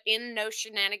shenanigans, but in no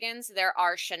shenanigans, there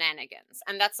are shenanigans.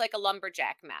 And that's like a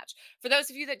lumberjack match. For those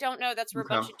of you that don't know, that's where a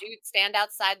bunch of dudes stand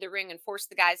outside the ring and force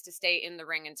the guys to stay in the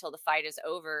ring until the fight is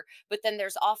over. But then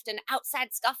there's often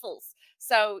outside scuffles.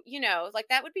 So, like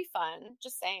that would be fun.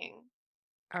 Just saying.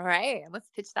 All right, let's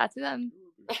pitch that to them.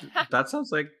 That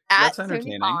sounds like At that's Tony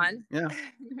entertaining. Khan. Yeah.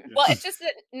 Well, it's just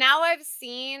that now I've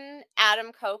seen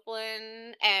Adam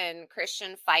Copeland and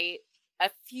Christian fight a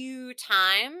few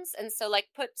times. And so like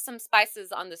put some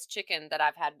spices on this chicken that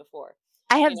I've had before.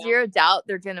 I have zero doubt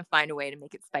they're gonna find a way to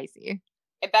make it spicy.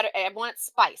 I want it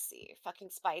spicy, fucking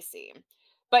spicy.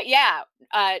 But yeah,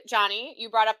 Johnny, you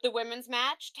brought up the women's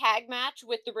tag match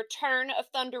with the return of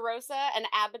Thunder Rosa and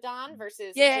Abaddon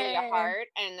versus Julia Yay. Hart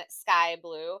and Sky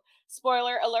Blue.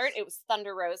 Spoiler alert, it was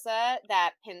Thunder Rosa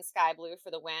that pinned Sky Blue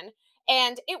for the win.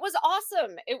 And it was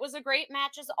awesome. It was a great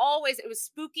match as always. It was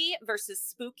spooky versus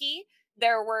spooky.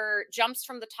 There were jumps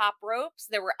from the top ropes.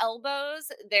 There were elbows.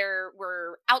 There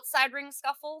were outside ring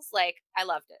scuffles. Like, I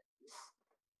loved it.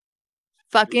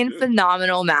 Fucking good.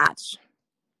 phenomenal match.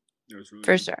 It was really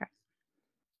For good. sure.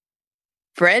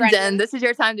 Brendan, Brendan. this is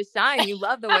your time to shine. You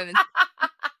love the women's.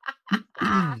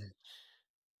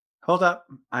 Hold up.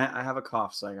 I have a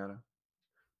cough, so I gotta.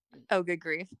 Oh, good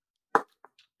grief.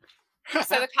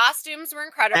 So the costumes were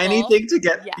incredible. Anything to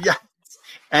get Yeah.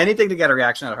 anything to get a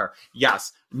reaction out of her.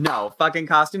 Yes. No. Fucking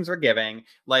costumes were giving.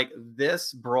 Like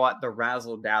this brought the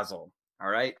razzle dazzle. All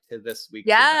right, to this week's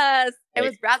event. Yes, it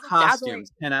was Like, razzle dazzling.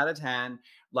 costumes 10 out of 10.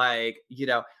 Like,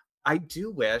 I do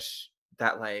wish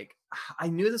that like I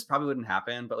knew this probably wouldn't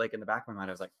happen, but like in the back of my mind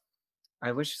I was like,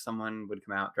 I wish someone would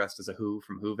come out dressed as a Who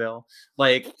from Whoville.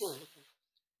 Like,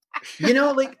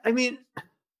 like I mean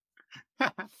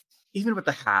even with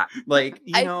the hat, like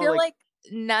I feel like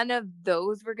none of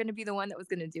those were going to be the one that was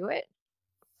going to do it.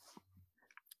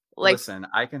 Like, listen,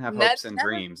 I can have none- hopes and none of-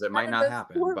 dreams. It none might of not those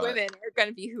happen, Poor but women are going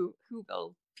to be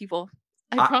Whoville people.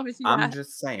 I promise you I'm that.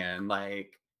 just saying,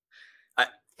 like,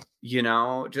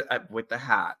 with the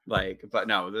hat, like, but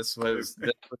no, this was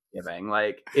giving.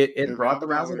 Like, it brought the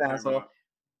razzle dazzle.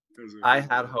 I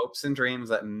had hopes and dreams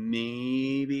that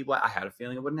maybe I had a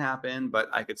feeling it wouldn't happen, but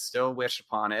I could still wish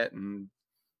upon it, and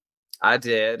I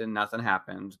did, and nothing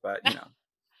happened. But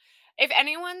If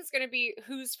anyone's going to be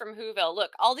Who's from Whoville,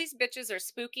 look, all these bitches are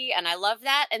spooky and I love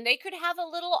that. And they could have a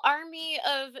little army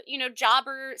of,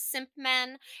 jobber simp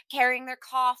men carrying their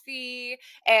coffee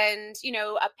and,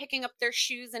 picking up their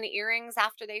shoes and earrings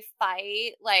after they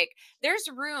fight. Like, there's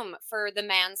room for the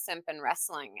man simp in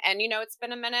wrestling. And, it's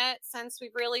been a minute since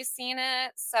we've really seen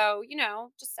it. So,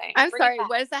 just saying. I'm bring it sorry. back.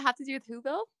 What does that have to do with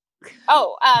Whoville?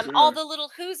 Oh, all Sure. the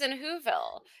little Who's in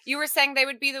Whoville. You were saying they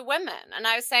would be the women, and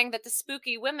I was saying that the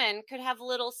spooky women could have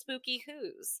little spooky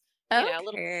Who's. Little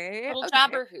Okay.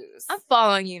 jobber Who's. I'm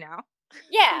following you now.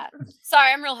 Yeah.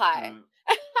 Sorry, I'm real high.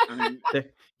 I mean,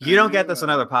 you don't get this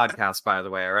on other podcasts, by the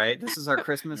way. All right, this is our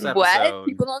Christmas episode. What?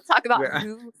 People don't talk about Where-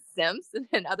 Who Simps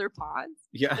in other pods?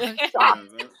 Yeah. I'm yeah,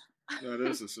 shocked. that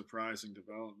is a surprising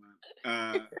development.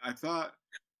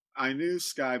 I knew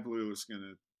Sky Blue was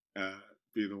going to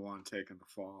be the one taking the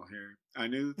fall here. I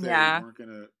knew that they Yeah. weren't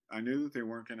gonna. I knew that they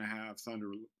weren't gonna have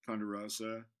Thunder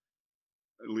Rosa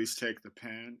at least take the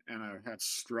pin, and I had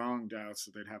strong doubts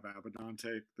that they'd have Abaddon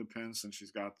take the pin since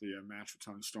she's got the match with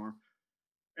Toni Storm,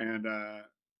 and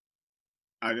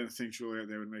I didn't think they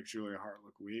would make Julia Hart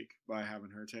look weak by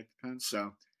having her take the pin.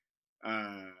 So,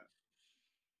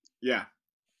 yeah.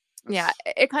 Yeah,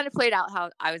 That's- it kind of played out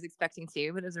how I was expecting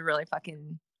to, but it was a really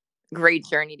fucking great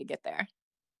journey to get there.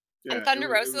 yeah, And Thunder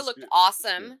it Rosa was looked good.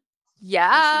 awesome. Good.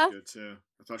 Yeah. She looked good too.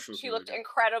 I thought she looked. She really looked good.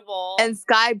 incredible. And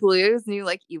Sky Blue's new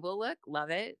like evil look,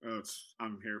 love it. Oh,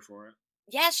 I'm here for it.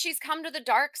 Yes, she's come to the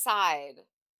dark side.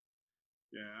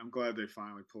 Yeah, I'm glad they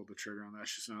finally pulled the trigger on that.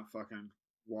 She's not fucking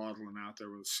waddling out there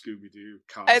with a Scooby Doo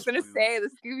cosplay. I was gonna say the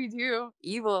Scooby Doo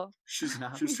evil. She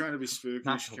was trying to be spooky.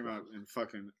 Not She so came bad. out and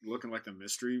fucking looking like the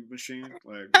Mystery Machine.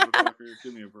 Like, motherfucker,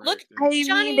 give me a break. Look, dude. I mean,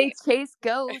 Johnny- they chase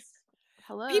ghosts.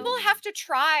 Hello. People have to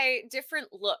try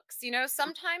different looks. You know,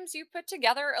 sometimes you put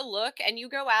together a look and you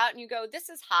go out and you go, this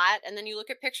is hot. And then you look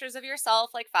at pictures of yourself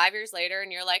like 5 years later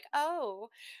and you're like, oh,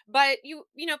 but you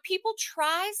know, people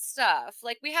try stuff.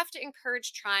 Like we have to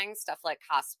encourage trying stuff like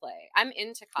cosplay. I'm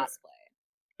into cosplay.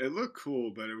 It looked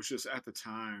cool, but it was just at the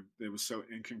time it was so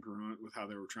incongruent with how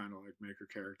they were trying to like make her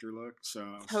character look. So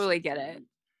I was Totally just get like, it.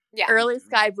 Yeah. Early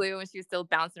Sky Blue when she was still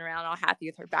bouncing around all happy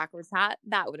with her backwards hat,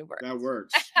 that would have worked. That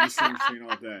works. Mystery Machine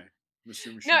all day.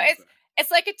 Mystery Machine No, all day.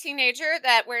 It's like a teenager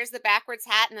that wears the backwards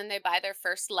hat and then they buy their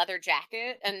first leather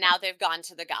jacket and now they've gone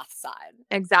to the goth side.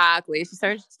 Exactly. She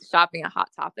started shopping at Hot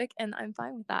Topic, and I'm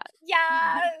fine with that.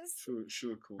 Yes. She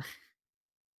looked cool.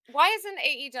 Why isn't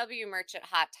AEW merch at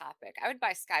Hot Topic? I would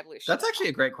buy Sky Blue shit. That's actually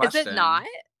a great question. Is it not?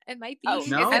 It might be. Oh,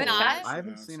 No, is it not? I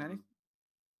haven't seen any.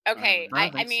 Okay, I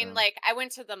don't I think mean, so. like, I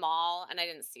went to the mall and I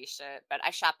didn't see shit, but I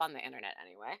shop on the internet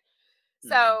anyway. Mhm.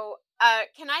 So,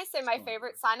 can I say my It's fine.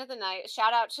 favorite sign of the night?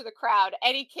 Shout out to the crowd.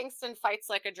 Eddie Kingston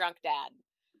fights like a drunk dad.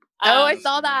 Oh, I Um,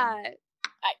 saw that.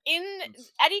 In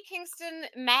Eddie Kingston,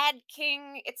 Mad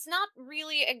King, it's not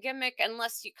really a gimmick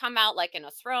unless you come out like in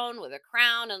a throne with a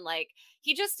crown and like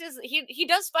he just is. He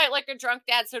does fight like a drunk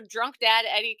dad. So, drunk dad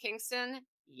Eddie Kingston,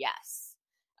 yes.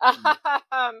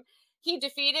 He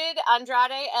defeated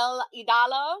Andrade El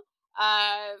Idolo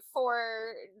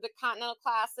for the Continental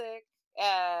Classic.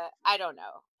 I don't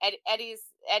know. Eddie's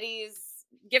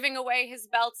giving away his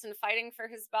belts and fighting for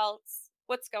his belts.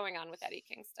 What's going on with Eddie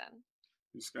Kingston?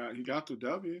 He got the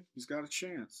W. He's got a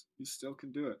chance. He still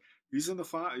can do it. He's in the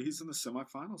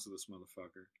semifinals of this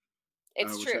motherfucker.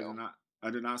 It's which true. I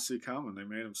did not see coming. They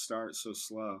made him start so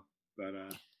slow, but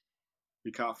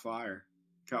he caught fire.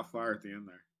 Caught fire at the end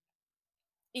there.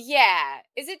 Yeah.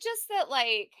 Is it just that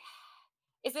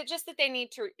they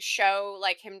need to show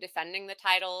like him defending the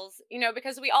titles? You know,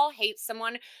 because we all hate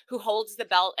someone who holds the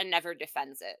belt and never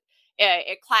defends it.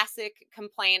 A classic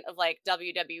complaint of like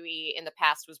WWE in the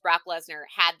past was Brock Lesnar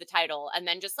had the title and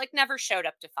then just like never showed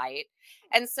up to fight.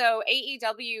 And so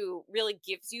AEW really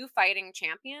gives you fighting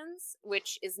champions,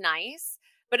 which is nice.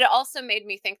 But it also made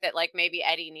me think that like maybe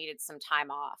Eddie needed some time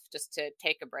off just to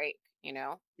take a break, you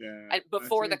know, Yeah.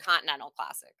 before the think- Continental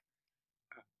Classic.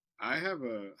 I have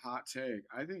a hot take.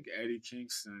 I think Eddie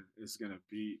Kingston is gonna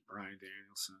beat Bryan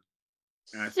Danielson.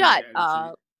 And I think Shut Eddie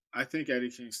up. I think Eddie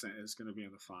Kingston is gonna be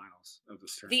in the finals of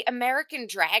this The tournament. American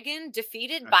Dragon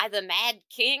defeated I- by the Mad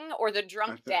King or the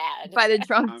drunk think- dad? By the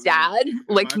drunk I mean, dad? It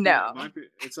Like, might be- no. it might be-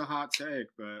 it's a hot take,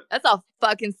 but That's a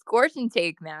fucking scorching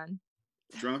take, man.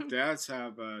 drunk dads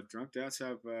have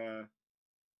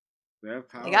they have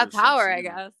power. They got I've power, I seen it.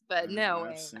 guess, but no way,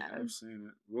 I've man. seen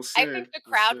it. We'll see. I think the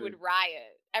We'll crowd see. would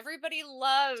riot. Everybody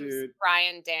loves Dude.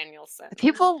 Brian Danielson.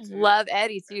 People Dude. love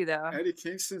Eddie too, though. Eddie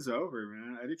Kingston's over,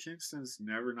 man. Eddie Kingston's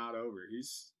never not over.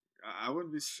 I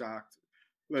wouldn't be shocked.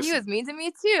 He Listen, was mean to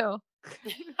me too.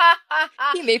 He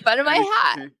How made fun of my Eddie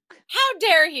hat. King-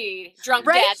 dare he? Drunk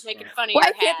Right? dad making fun of Why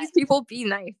your can't hat. these people be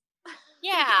nice? I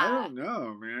Yeah. don't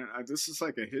know, man. This is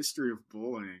like a history of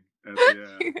bullying at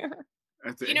the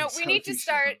at the You know, we need to AEW show.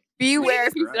 start. Beware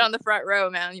if you sit Right. on the front row,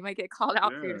 man. You might get called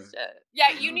out for your Yeah. shit. Yeah,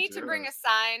 you Don't need to do bring it. a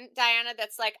sign, Diana,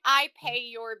 that's like, I pay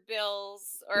your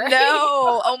bills. Or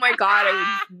No. Oh my god,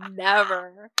 I would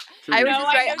never. Can I we would No, do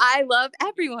just I write, that? know- I love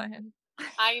everyone.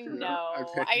 I Yeah, know,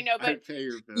 I but pay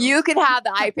your bill. You could have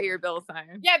the I pay your bill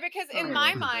sign. yeah, because in Oh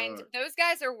my my mind, God. those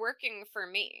guys are working for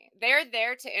me. They're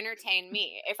there to entertain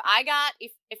me. If I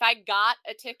got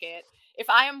a ticket, if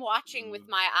I am watching with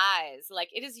my eyes, like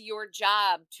it is your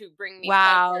job to bring me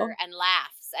Wow. pleasure and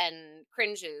laughs and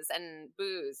cringes and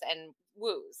boos and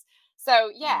woos.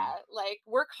 So yeah, like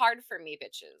work hard for me,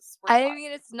 bitches. Work I hard.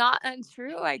 mean, it's not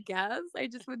untrue, I guess. I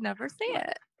just would never say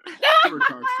it. Work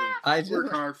hard for I just-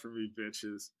 work hard for me,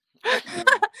 bitches.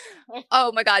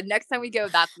 Oh my god, next time we go,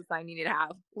 that's the sign you need to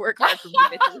have. Work hard for me,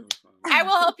 bitches. I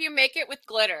will help you make it with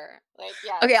glitter. Like,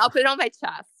 yeah. Okay, I'll put it on my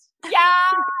chest.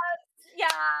 Yes.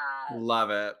 Yes. Love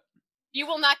it. You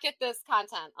will not get this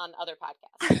content on other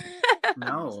podcasts. That's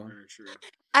No. very true.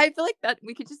 I feel like that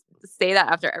we could just say that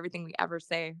after everything we ever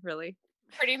say, really.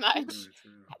 Pretty much. Very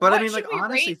true. But I What mean, like, should we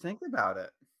honestly, rate? think about it.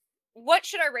 What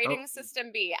should our rating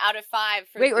system be out of 5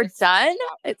 for Wait, we're this done?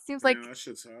 show? It seems like Yeah, that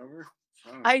shit's over.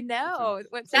 Oh, I know. okay. It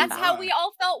went so That's how fast. we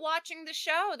all felt watching the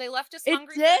show. They left us It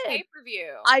hungry for did.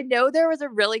 pay-per-view. I know there was a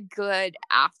really good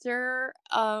after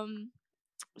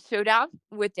showdown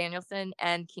with Danielson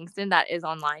and Kingston that is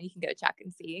online. You can go check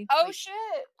and see. Oh Like, shit.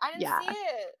 I didn't yeah. see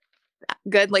it.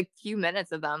 good like few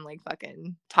minutes of them like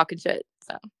fucking talking shit.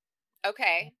 So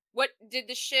Okay. What did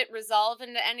the shit resolve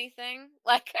into anything?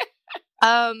 Like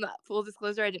full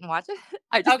disclosure, I didn't watch it.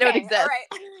 I just know it Okay, exists.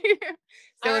 alright.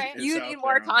 So Alright. if you It's need out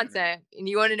more there on the internet. content and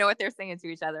you want to know what they're saying to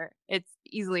each other, it's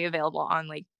easily available on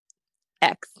like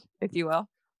X, if you will.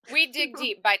 We dig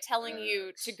deep by telling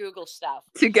you to Google stuff.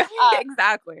 To go Uh,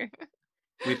 exactly.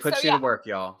 We put So, you yeah. to work,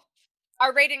 y'all.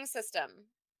 Our rating system.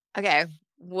 Okay,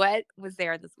 what was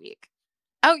there this week?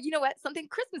 Oh, you know what? Something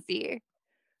Christmassy.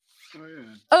 Oh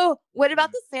yeah. Oh, what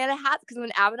about the Santa hats? Because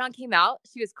when Abaddon came out,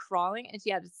 she was crawling and she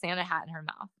had a Santa hat in her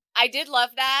mouth. I did love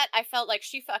that. I felt like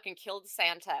she fucking killed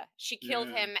Santa. She killed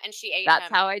Yeah. him and she ate That's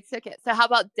him. how I took it. So how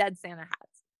about dead Santa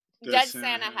hats? Dead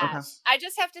Santa hats. hats. I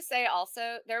just have to say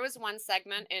also, there was one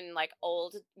segment in like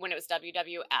old, when it was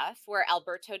WWF, where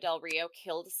Alberto Del Rio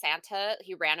killed Santa.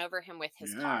 He ran over him with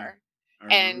his Yeah, car.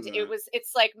 I And remember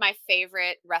it's like my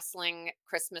favorite wrestling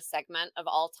Christmas segment of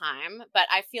all time. But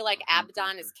I feel like Oh,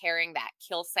 Abaddon is carrying that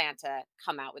kill Santa,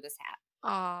 come out with his hat.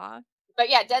 Aw. But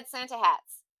yeah, dead Santa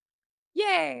hats.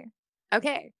 Yay.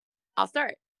 Okay, I'll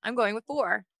start. I'm going with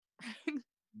 4. that.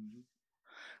 Mhm.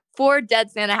 4 dead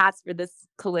Santa hats for this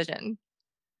collision.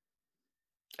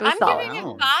 It was I'm solid. giving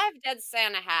Wow. it 5 dead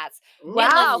Santa hats.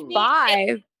 Wow, Ooh.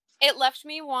 5. It left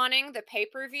me wanting the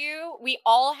pay-per-view. We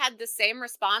all had the same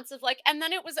response of like, and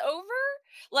then it was over.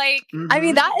 Like, I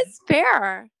mean, Mhm. that is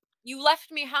fair. you left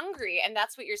me hungry, and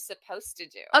that's what you're supposed to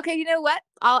do. Okay, you know what?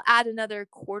 I'll add another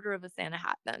quarter of a Santa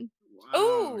hat then. Wow,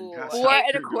 Ooh. you got 4 that and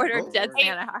a pretty quarter good. dead Hey,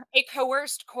 Santa hat. A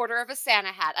coerced quarter of a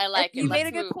Santa hat. I like it. You made Let's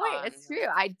a good move point. on. It's true.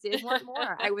 I did want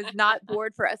more. I was not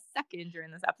bored for a second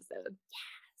during this episode.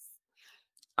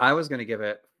 I was going to give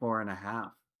it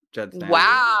 4.5. Dead Santa.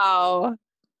 Wow.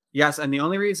 Yes, and the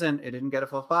only reason it didn't get a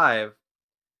full 5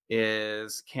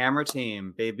 is camera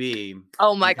team, baby.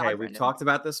 Oh my Okay, god. we've Brendan. talked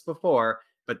about this before,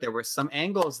 but there were some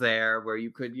angles there where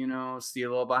you could, see a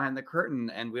little behind the curtain,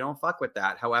 and we don't fuck with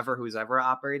that. However, who's ever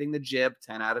operating the jib,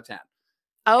 10 out of 10.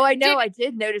 Oh, I know. Did- I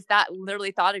did notice that.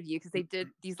 Literally thought of you because they did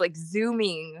these like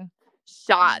zooming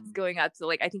shots going up to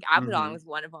like I think Abaddon Mhm. was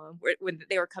one of them when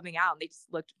they were coming out and they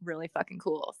just looked really fucking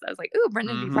cool. So I was like, ooh,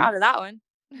 Brendan, be Mhm. proud of that one.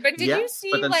 But did you Yes,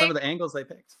 see but then like some of the angles they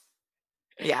picked.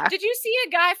 Yeah. did you see a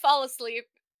guy fall asleep?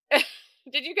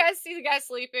 Did you guys see the guy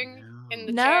sleeping in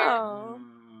the chair? No.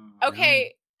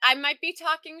 Okay, I might be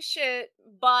talking shit,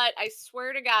 but I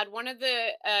swear to God, one of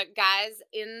the guys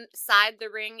inside the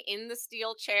ring in the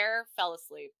steel chair fell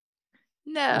asleep.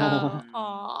 No. Mm.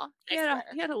 Aw. I He swear.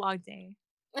 had a long day.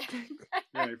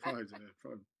 Yeah, he probably did.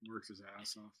 Probably worked his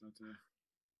ass off that day.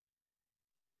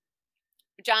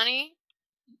 Johnny,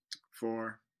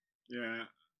 4. Yeah.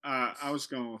 I was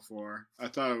going with 4. I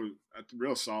thought it was a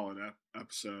real solid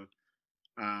episode.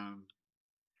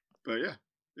 But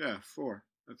yeah, 4.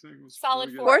 I think it was Solid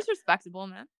really good. 4. Four's respectable,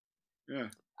 man. Yeah.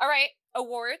 all right,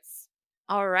 awards.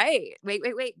 All right. Wait,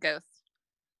 Ghost.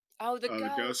 Oh, the Oh, the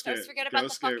ghost. Ghost Let's gave- forget about the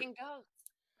Ghost gave- fucking ghost.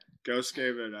 Ghost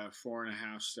gave it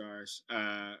 4.5 stars.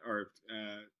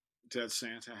 Dead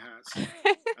Santa hats.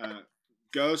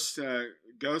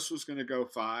 Ghost was gonna go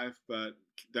 5, but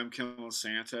them killing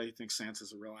Santa, he thinks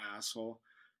Santa's a real asshole,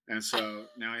 and so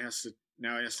now he has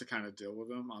to kind of deal with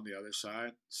him on the other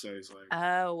side. So he's like,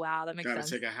 Oh wow, that makes gotta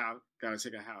sense.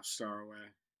 take a half star away.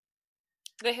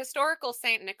 The historical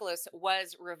Saint Nicholas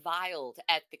was reviled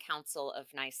at the Council of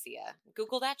Nicaea.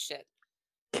 Google that shit.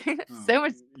 So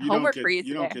much You don't homework get- for you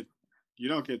You today.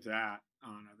 don't get that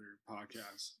on other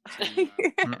podcasts. I'll tell you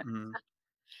that. Mm-mm.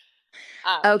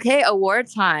 Okay, award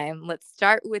time. Let's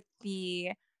start with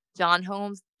the John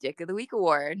Holmes Dick of the Week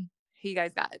award. Who you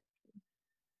guys got?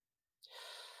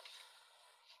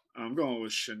 I'm going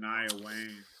with Shania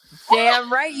Wayne.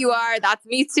 Damn right you are. That's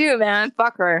me too, man.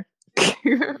 Fuck her.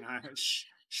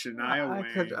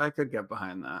 Shania Wayne. I could get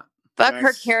behind that. Fuck her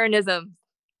That's- Karenism.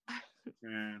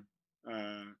 Man,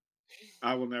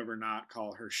 I will never not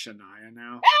call her Shania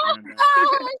now. And,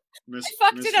 I Miss,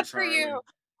 fucked it Mrs. up for you. Harlan.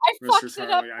 I Mr. fucked it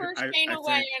up Charlie. for Shayna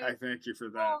Wayne. I thank you for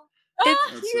that.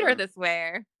 It's That's, cuter this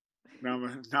way.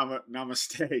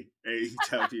 Namaste,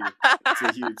 AEW,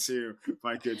 to you too,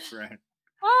 my good friend.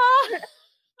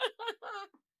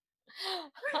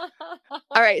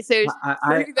 All right, so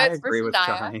I that's for agree with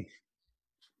Shania. Johnny.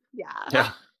 Yeah.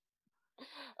 Yeah.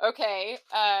 Okay.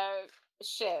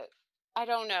 Shit. I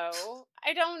don't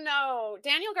know.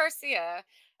 Daniel Garcia.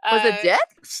 Was it dick?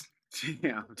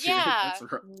 Damn, dude, Yeah. that's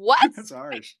rough. What? That's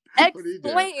harsh. What do you do?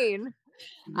 Explain.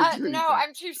 What do you No, do?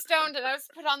 I'm too stoned and I was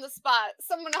put on the spot.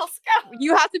 Someone else go.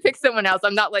 You have to pick someone else.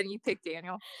 I'm not letting you pick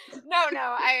Daniel. No.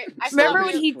 I Remember felt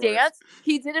when weird. he danced?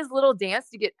 He did his little dance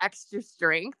to get extra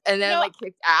strength and then No. like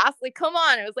kicked ass. Like, come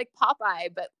on, it was like Popeye,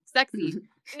 but sexy.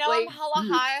 No, like- I'm hella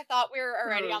high. I thought we were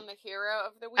already on the hero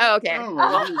of the week. Oh, okay. Oh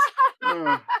my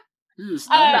goodness. He was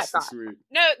Uh, nice That's this week.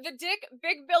 No, the dick,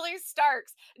 Big Billy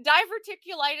Starks.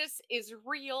 Diverticulitis is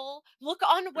real. Look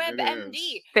on WebMD.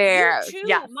 is. Fair. You too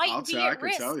Yes. might I'll be tell- I at can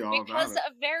risk tell you all because about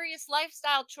it. of various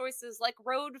lifestyle choices like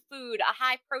road food, a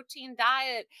high protein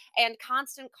diet, and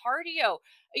constant cardio.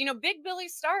 You know, Big Billy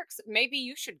Starks, maybe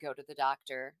you should go to the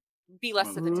doctor. Be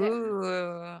less of a dick.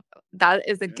 Ooh, that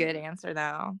is a good Yeah. answer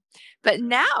though. But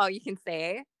now you can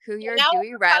say who your now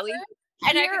Dewey Riley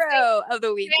And I can say hero of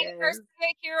the week Dan is.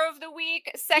 Garcia, hero of the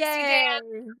week, sexy Dan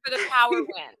Yay. for the power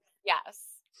win. Yes.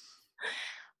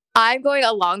 I'm going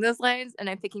along those lines, and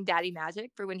I'm picking Daddy Magic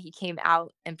for when he came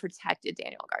out and protected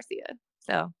Daniel Garcia.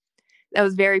 So that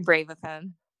was very brave of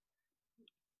him.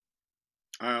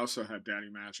 I also had Daddy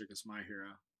Magic as my hero.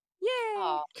 Yay!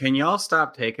 Oh, Can y'all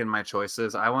stop taking my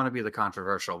choices? I want to be the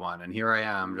controversial one, and here I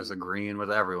am, just agreeing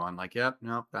with everyone. Like, yep,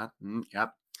 nope,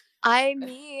 yep. I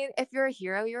mean, if you're a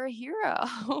hero, you're a hero.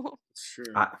 It's true.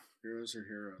 I- Heroes are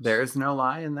heroes. There's no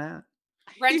lie in that.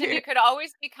 Brendan, you could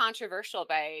always be controversial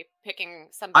by picking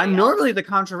somebody I'm else. normally the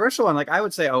controversial one. Like, I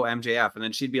would say, oh, MJF, and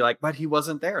then she'd be like, but he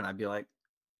wasn't there, and I'd be like,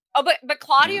 Oh, but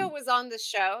Claudio was on the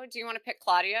show. Do you want to pick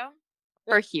Claudio?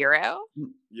 For hero?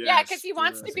 Yeah, 'cause he do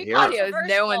wants that. to be hero. Claudio is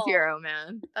no one's controversial. hero,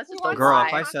 man. That's He just a wants girl, lie.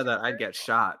 if I said that, I'd get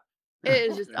shot.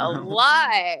 It is just a Yeah.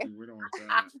 lie. We don't want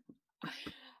that.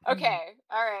 Okay,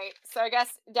 all right. So I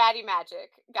guess Daddy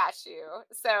Magic got you.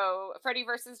 So Freddie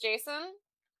versus Jason.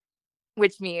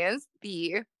 Which means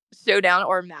the showdown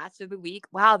or match of the week.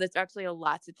 Wow, there's actually a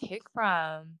lot to pick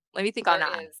from. Let me think on There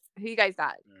that. is Who you guys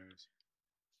got? Yes.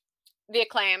 the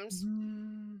acclaimed.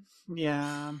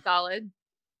 Yeah, Solid.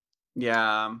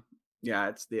 yeah,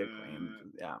 it's the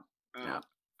acclaimed. Yeah. Yeah.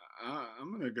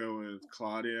 I'm gonna go with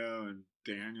Claudio and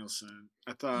Danielson.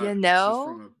 I thought, You just know?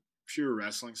 from a pure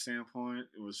wrestling standpoint,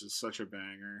 it was just such a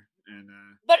banger. And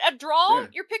But a draw? Yeah.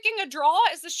 You're picking a draw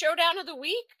as the showdown of the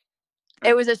week?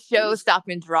 It was a was-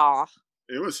 show-stopping draw.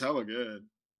 it was hella good.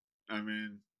 I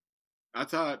mean, I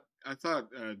thought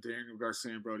Daniel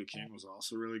Garcia and Brody King was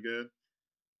also really good.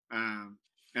 And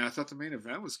I thought the main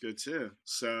event was good too.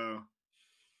 So,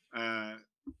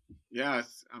 yeah,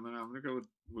 I'm gonna go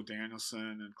with Danielson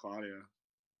and Claudio.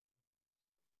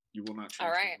 You will not change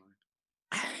All right.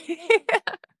 my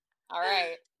mind. All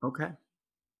right. Okay.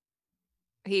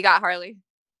 He got Harley.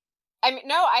 I mean,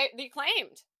 no, the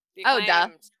acclaimed. The Oh, duh.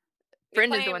 acclaimed. The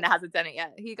Brendan's the one that acclaimed. hasn't done it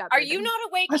yet. He got. Are Brendan. you not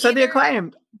awake? I said the either?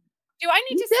 acclaimed. Do I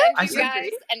need You to did? send I you said-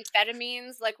 guys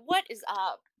amphetamines? Like, what is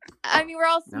up? I mean, we're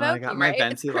all No, I smoking, got my right?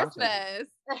 It's Venti latte.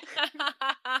 Christmas.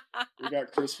 We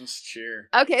got Christmas cheer.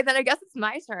 Okay, then I guess it's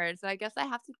my turn. So I guess I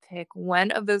have to pick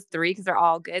one of those three because they're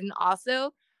all good. And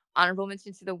also, honorable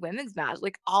mention to the women's match.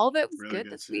 Like, all of it was Really good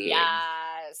good this too. week.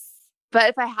 Yes. But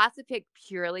if I have to pick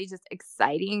purely just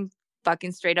exciting,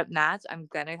 fucking straight up match, I'm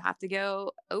gonna have to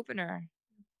go opener.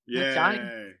 With Johnny.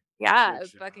 Yay. Yeah, Good it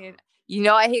was job. fucking. You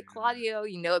know, I hate Yeah. Claudio.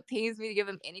 You know, it pains me to give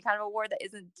him any kind of award that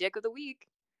isn't Dick of the Week.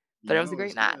 You But it was a know great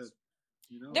it's match. good.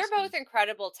 You know They're it's both good.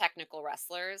 incredible technical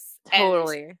wrestlers. and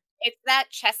Totally. it's that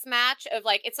chess match of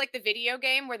like, it's like the video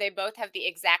game where they both have the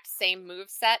exact same move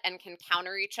set and can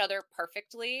counter each other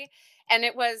perfectly. And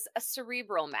it was a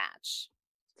cerebral match.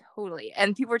 Totally.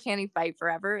 And people were chanting fight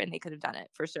forever and they could have done it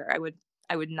for sure. I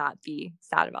would not be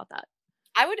sad about that.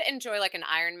 I would enjoy like an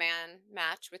Iron Man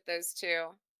match with those two.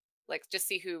 Like, just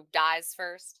see who dies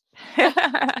first.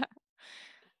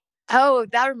 Oh,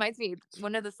 that reminds me.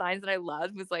 One of the signs that I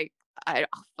loved was like,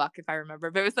 fuck if I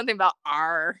remember, but it was something about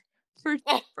R for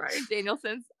Brian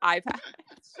Danielson's iPad.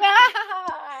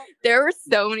 There were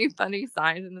so many funny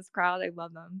signs in this crowd. I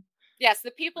love them. Yes,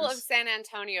 the people of Yes. San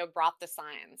Antonio brought the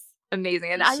signs.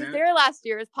 Amazing. And Yes, I was San- there last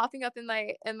year. It's popping up in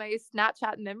my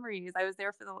Snapchat memories. I was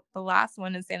there for the last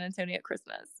one in San Antonio at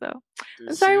Christmas. So Dude,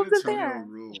 I'm sorry I San wasn't Antonio there.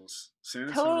 rules. San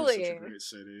Antonio is such a Totally. great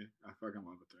city. I fucking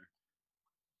love it there.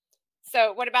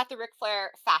 So, what about the Ric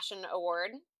Flair Fashion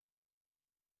Award?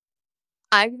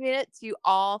 I'm giving it to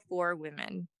all 4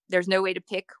 women. There's no way to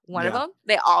pick one of Yeah. them.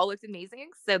 They all looked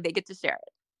amazing, so they get to share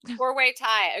it. 4-way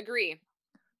tie. Agree.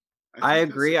 I think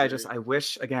that's agree. a I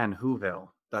wish again Whoville.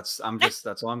 That's all I'm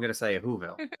gonna say.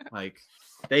 Whoville. Like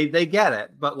they get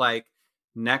it, but like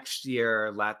next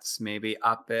year, let's maybe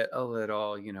up it a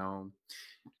little.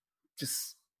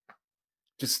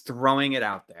 Just throwing it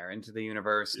out there into the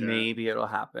universe. Yeah. Maybe it'll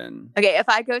happen. Okay, if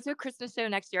I go to a Christmas show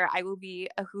next year, I will be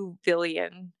a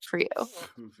Whovillian for you.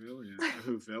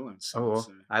 Who villains? Oh,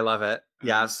 I love it.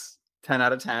 Yes, 10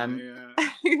 out of 10.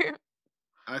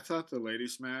 I thought the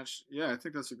ladies match. Yeah, I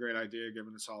think that's a great idea,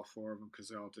 given it's all 4 of them because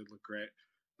they all did look great.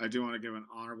 I do want to give an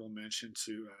honorable mention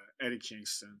to Eddie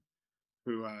Kingston,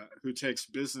 who takes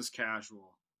business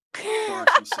casual far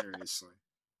too seriously.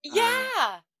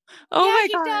 Yeah. Oh yeah, my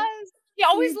he god. does. He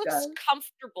always He looks does.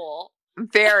 comfortable.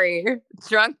 Very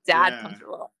drunk dad Yeah.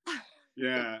 comfortable.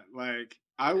 Yeah, like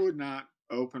I would not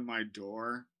open my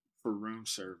door for room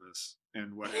service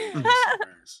and what Eddie Kingston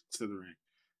wears to the ring.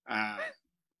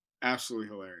 Absolutely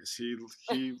hilarious.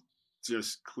 He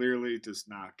just clearly does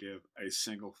not give a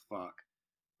single fuck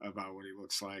about what he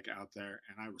looks like out there,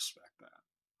 and I respect that.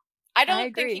 I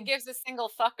don't think he agree. gives a single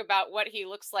fuck about what he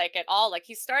looks like at all. Like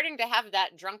he's starting to have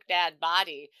that drunk dad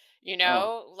body,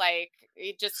 like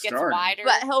it just gets Starting. wider.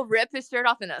 But he'll rip his shirt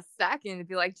off in a second and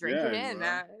be like, drink Yeah, it he in. will.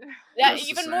 man. Yeah, That's the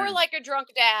even more same. like a drunk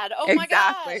dad. Oh Exactly. my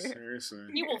god. Seriously,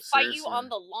 He will fight you Seriously. on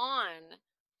the lawn.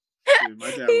 Dude,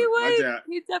 my dad He would. would.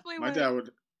 He definitely would.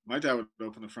 My dad would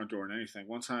open the front door and anything.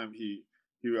 One time he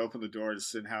would open the door,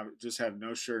 just have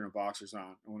no shirt and boxers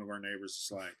on, and one of our neighbors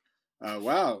is like,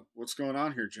 "Wow, what's going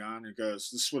on here, John?" He goes,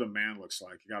 "This is what a man looks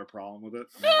like. You got a problem with it?"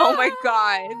 I'm like, Oh my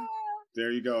god.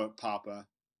 there you go, Papa.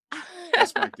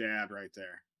 That's my dad right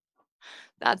there.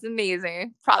 That's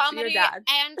amazing. Props to your Comedy dad.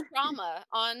 and trauma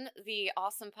on the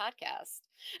awesome podcast.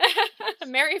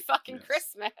 Merry fucking Yes.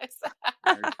 Christmas.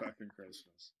 Merry fucking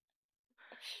Christmas.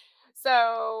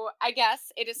 So I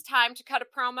guess it is time to cut a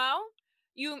promo.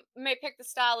 You may pick the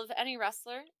style of any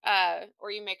wrestler,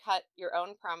 or you may cut your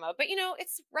own promo. But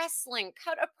it's wrestling.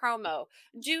 Cut a promo.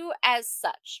 Do as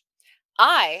such.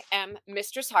 I am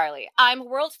Mistress Harley. I'm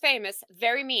world famous,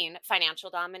 very mean financial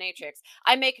dominatrix.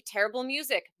 I make terrible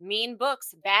music, mean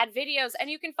books, bad videos, and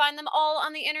you can find them all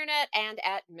on the internet and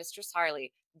at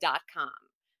mistressharley.com.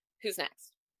 Who's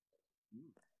next?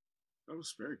 That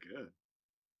was very good.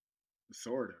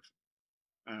 Authoritative.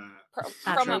 That's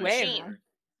Promo the way, machine.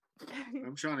 man.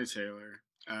 I'm Johnny Taylor.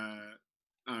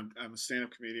 I'm a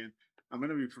stand-up comedian. I'm going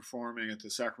to be performing at the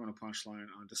Sacramento Punchline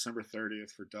on December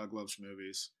 30th for Doug Loves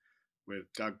Movies with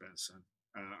Doug Benson.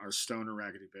 Our stoner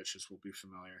raggedy bitches will be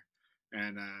familiar.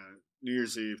 And New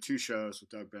Year's Eve, 2 shows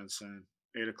with Doug Benson,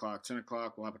 8 o'clock, 10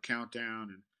 o'clock. We'll have a countdown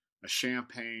and a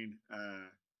champagne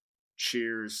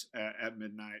cheers at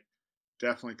midnight.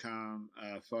 Definitely come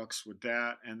fucks with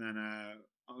that. And then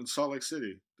in Salt Lake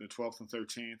City, the 12th and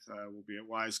 13th, we'll be at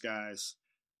Wise Guys,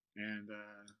 and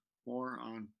more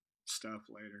on stuff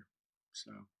later.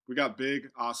 So we got big,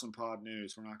 awesome pod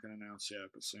news. We're not going to announce yet,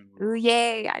 but soon we Ooh, will.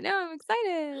 yay. I know. I'm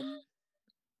excited.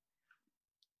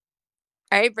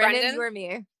 All right, Brendan, Brendan? you or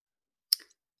me?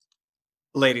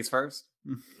 Ladies first.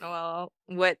 Well,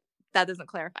 what? That doesn't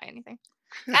clarify anything.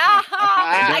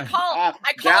 Aha! I call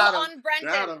Got him. on Got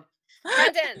Brendan. him.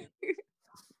 Brendan.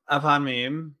 Upon me.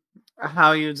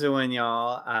 How you doing,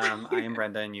 y'all? I am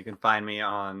Brendan. You can find me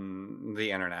on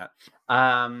the internet.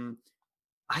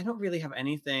 I don't really have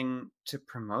anything to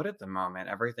promote at the moment.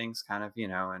 Everything's kind of,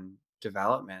 in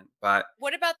development. But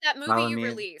What about that movie Follow you me.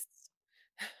 released?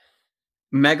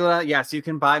 Megalodon, yes, you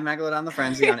can buy Megalodon the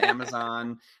Frenzy on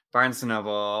Amazon, Barnes &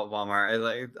 Noble,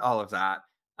 Walmart, all of that.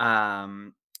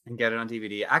 And get it on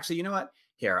DVD. Actually, you know what?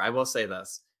 Here, I will say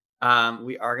this.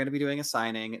 We are going to be doing a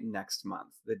signing next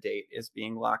month. The date is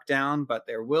being locked down, but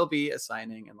there will be a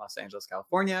signing in Los Angeles,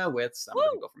 California with some of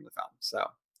the people from the film. So,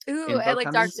 Ooh, I info like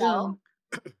coming Dark soon. Dell.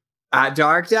 At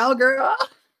Dark Dell, girl.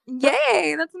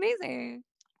 Yay, that's amazing.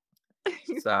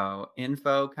 So,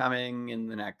 info coming in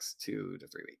the next 2 to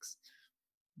 3 weeks.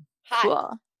 Hi.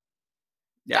 Cool.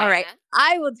 Yeah. All right, Diana.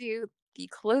 I will do the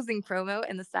closing promo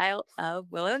in the style of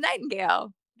Willow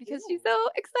Nightingale because she's so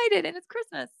excited and it's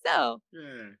Christmas. So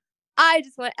Yeah. I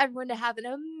just want everyone to have an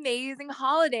amazing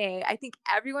holiday. I think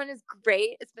everyone is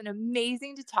great. It's been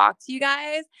amazing to talk to you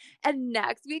guys. And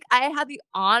next week, I have the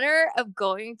honor of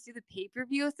going to the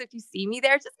pay-per-view. So if you see me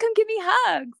there, just come give me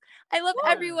hugs. I love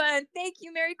everyone. Thank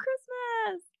you. Merry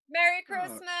Christmas. Merry Oh,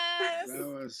 Christmas. That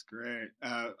was great.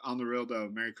 On the real though,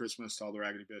 Merry Christmas to all the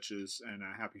raggedy bitches, and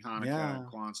Happy Hanukkah, Yeah. and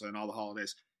Kwanzaa, and all the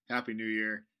holidays. Happy New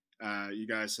Year. You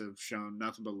guys have shown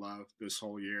nothing but love this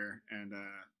whole year, and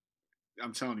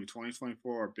I'm telling you,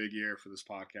 2024, a big year for this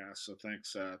podcast. So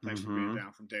thanks for being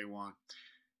down from day one.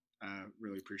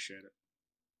 Really appreciate it.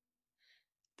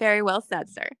 Very well said,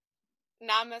 sir.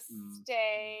 Namaste,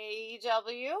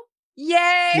 EW.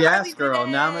 Yay! Yes, Harley did girl. it!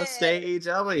 Namaste,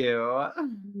 EW.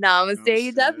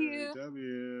 Namaste, EW.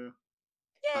 EW.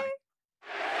 Yay!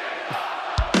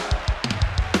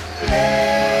 Yeah.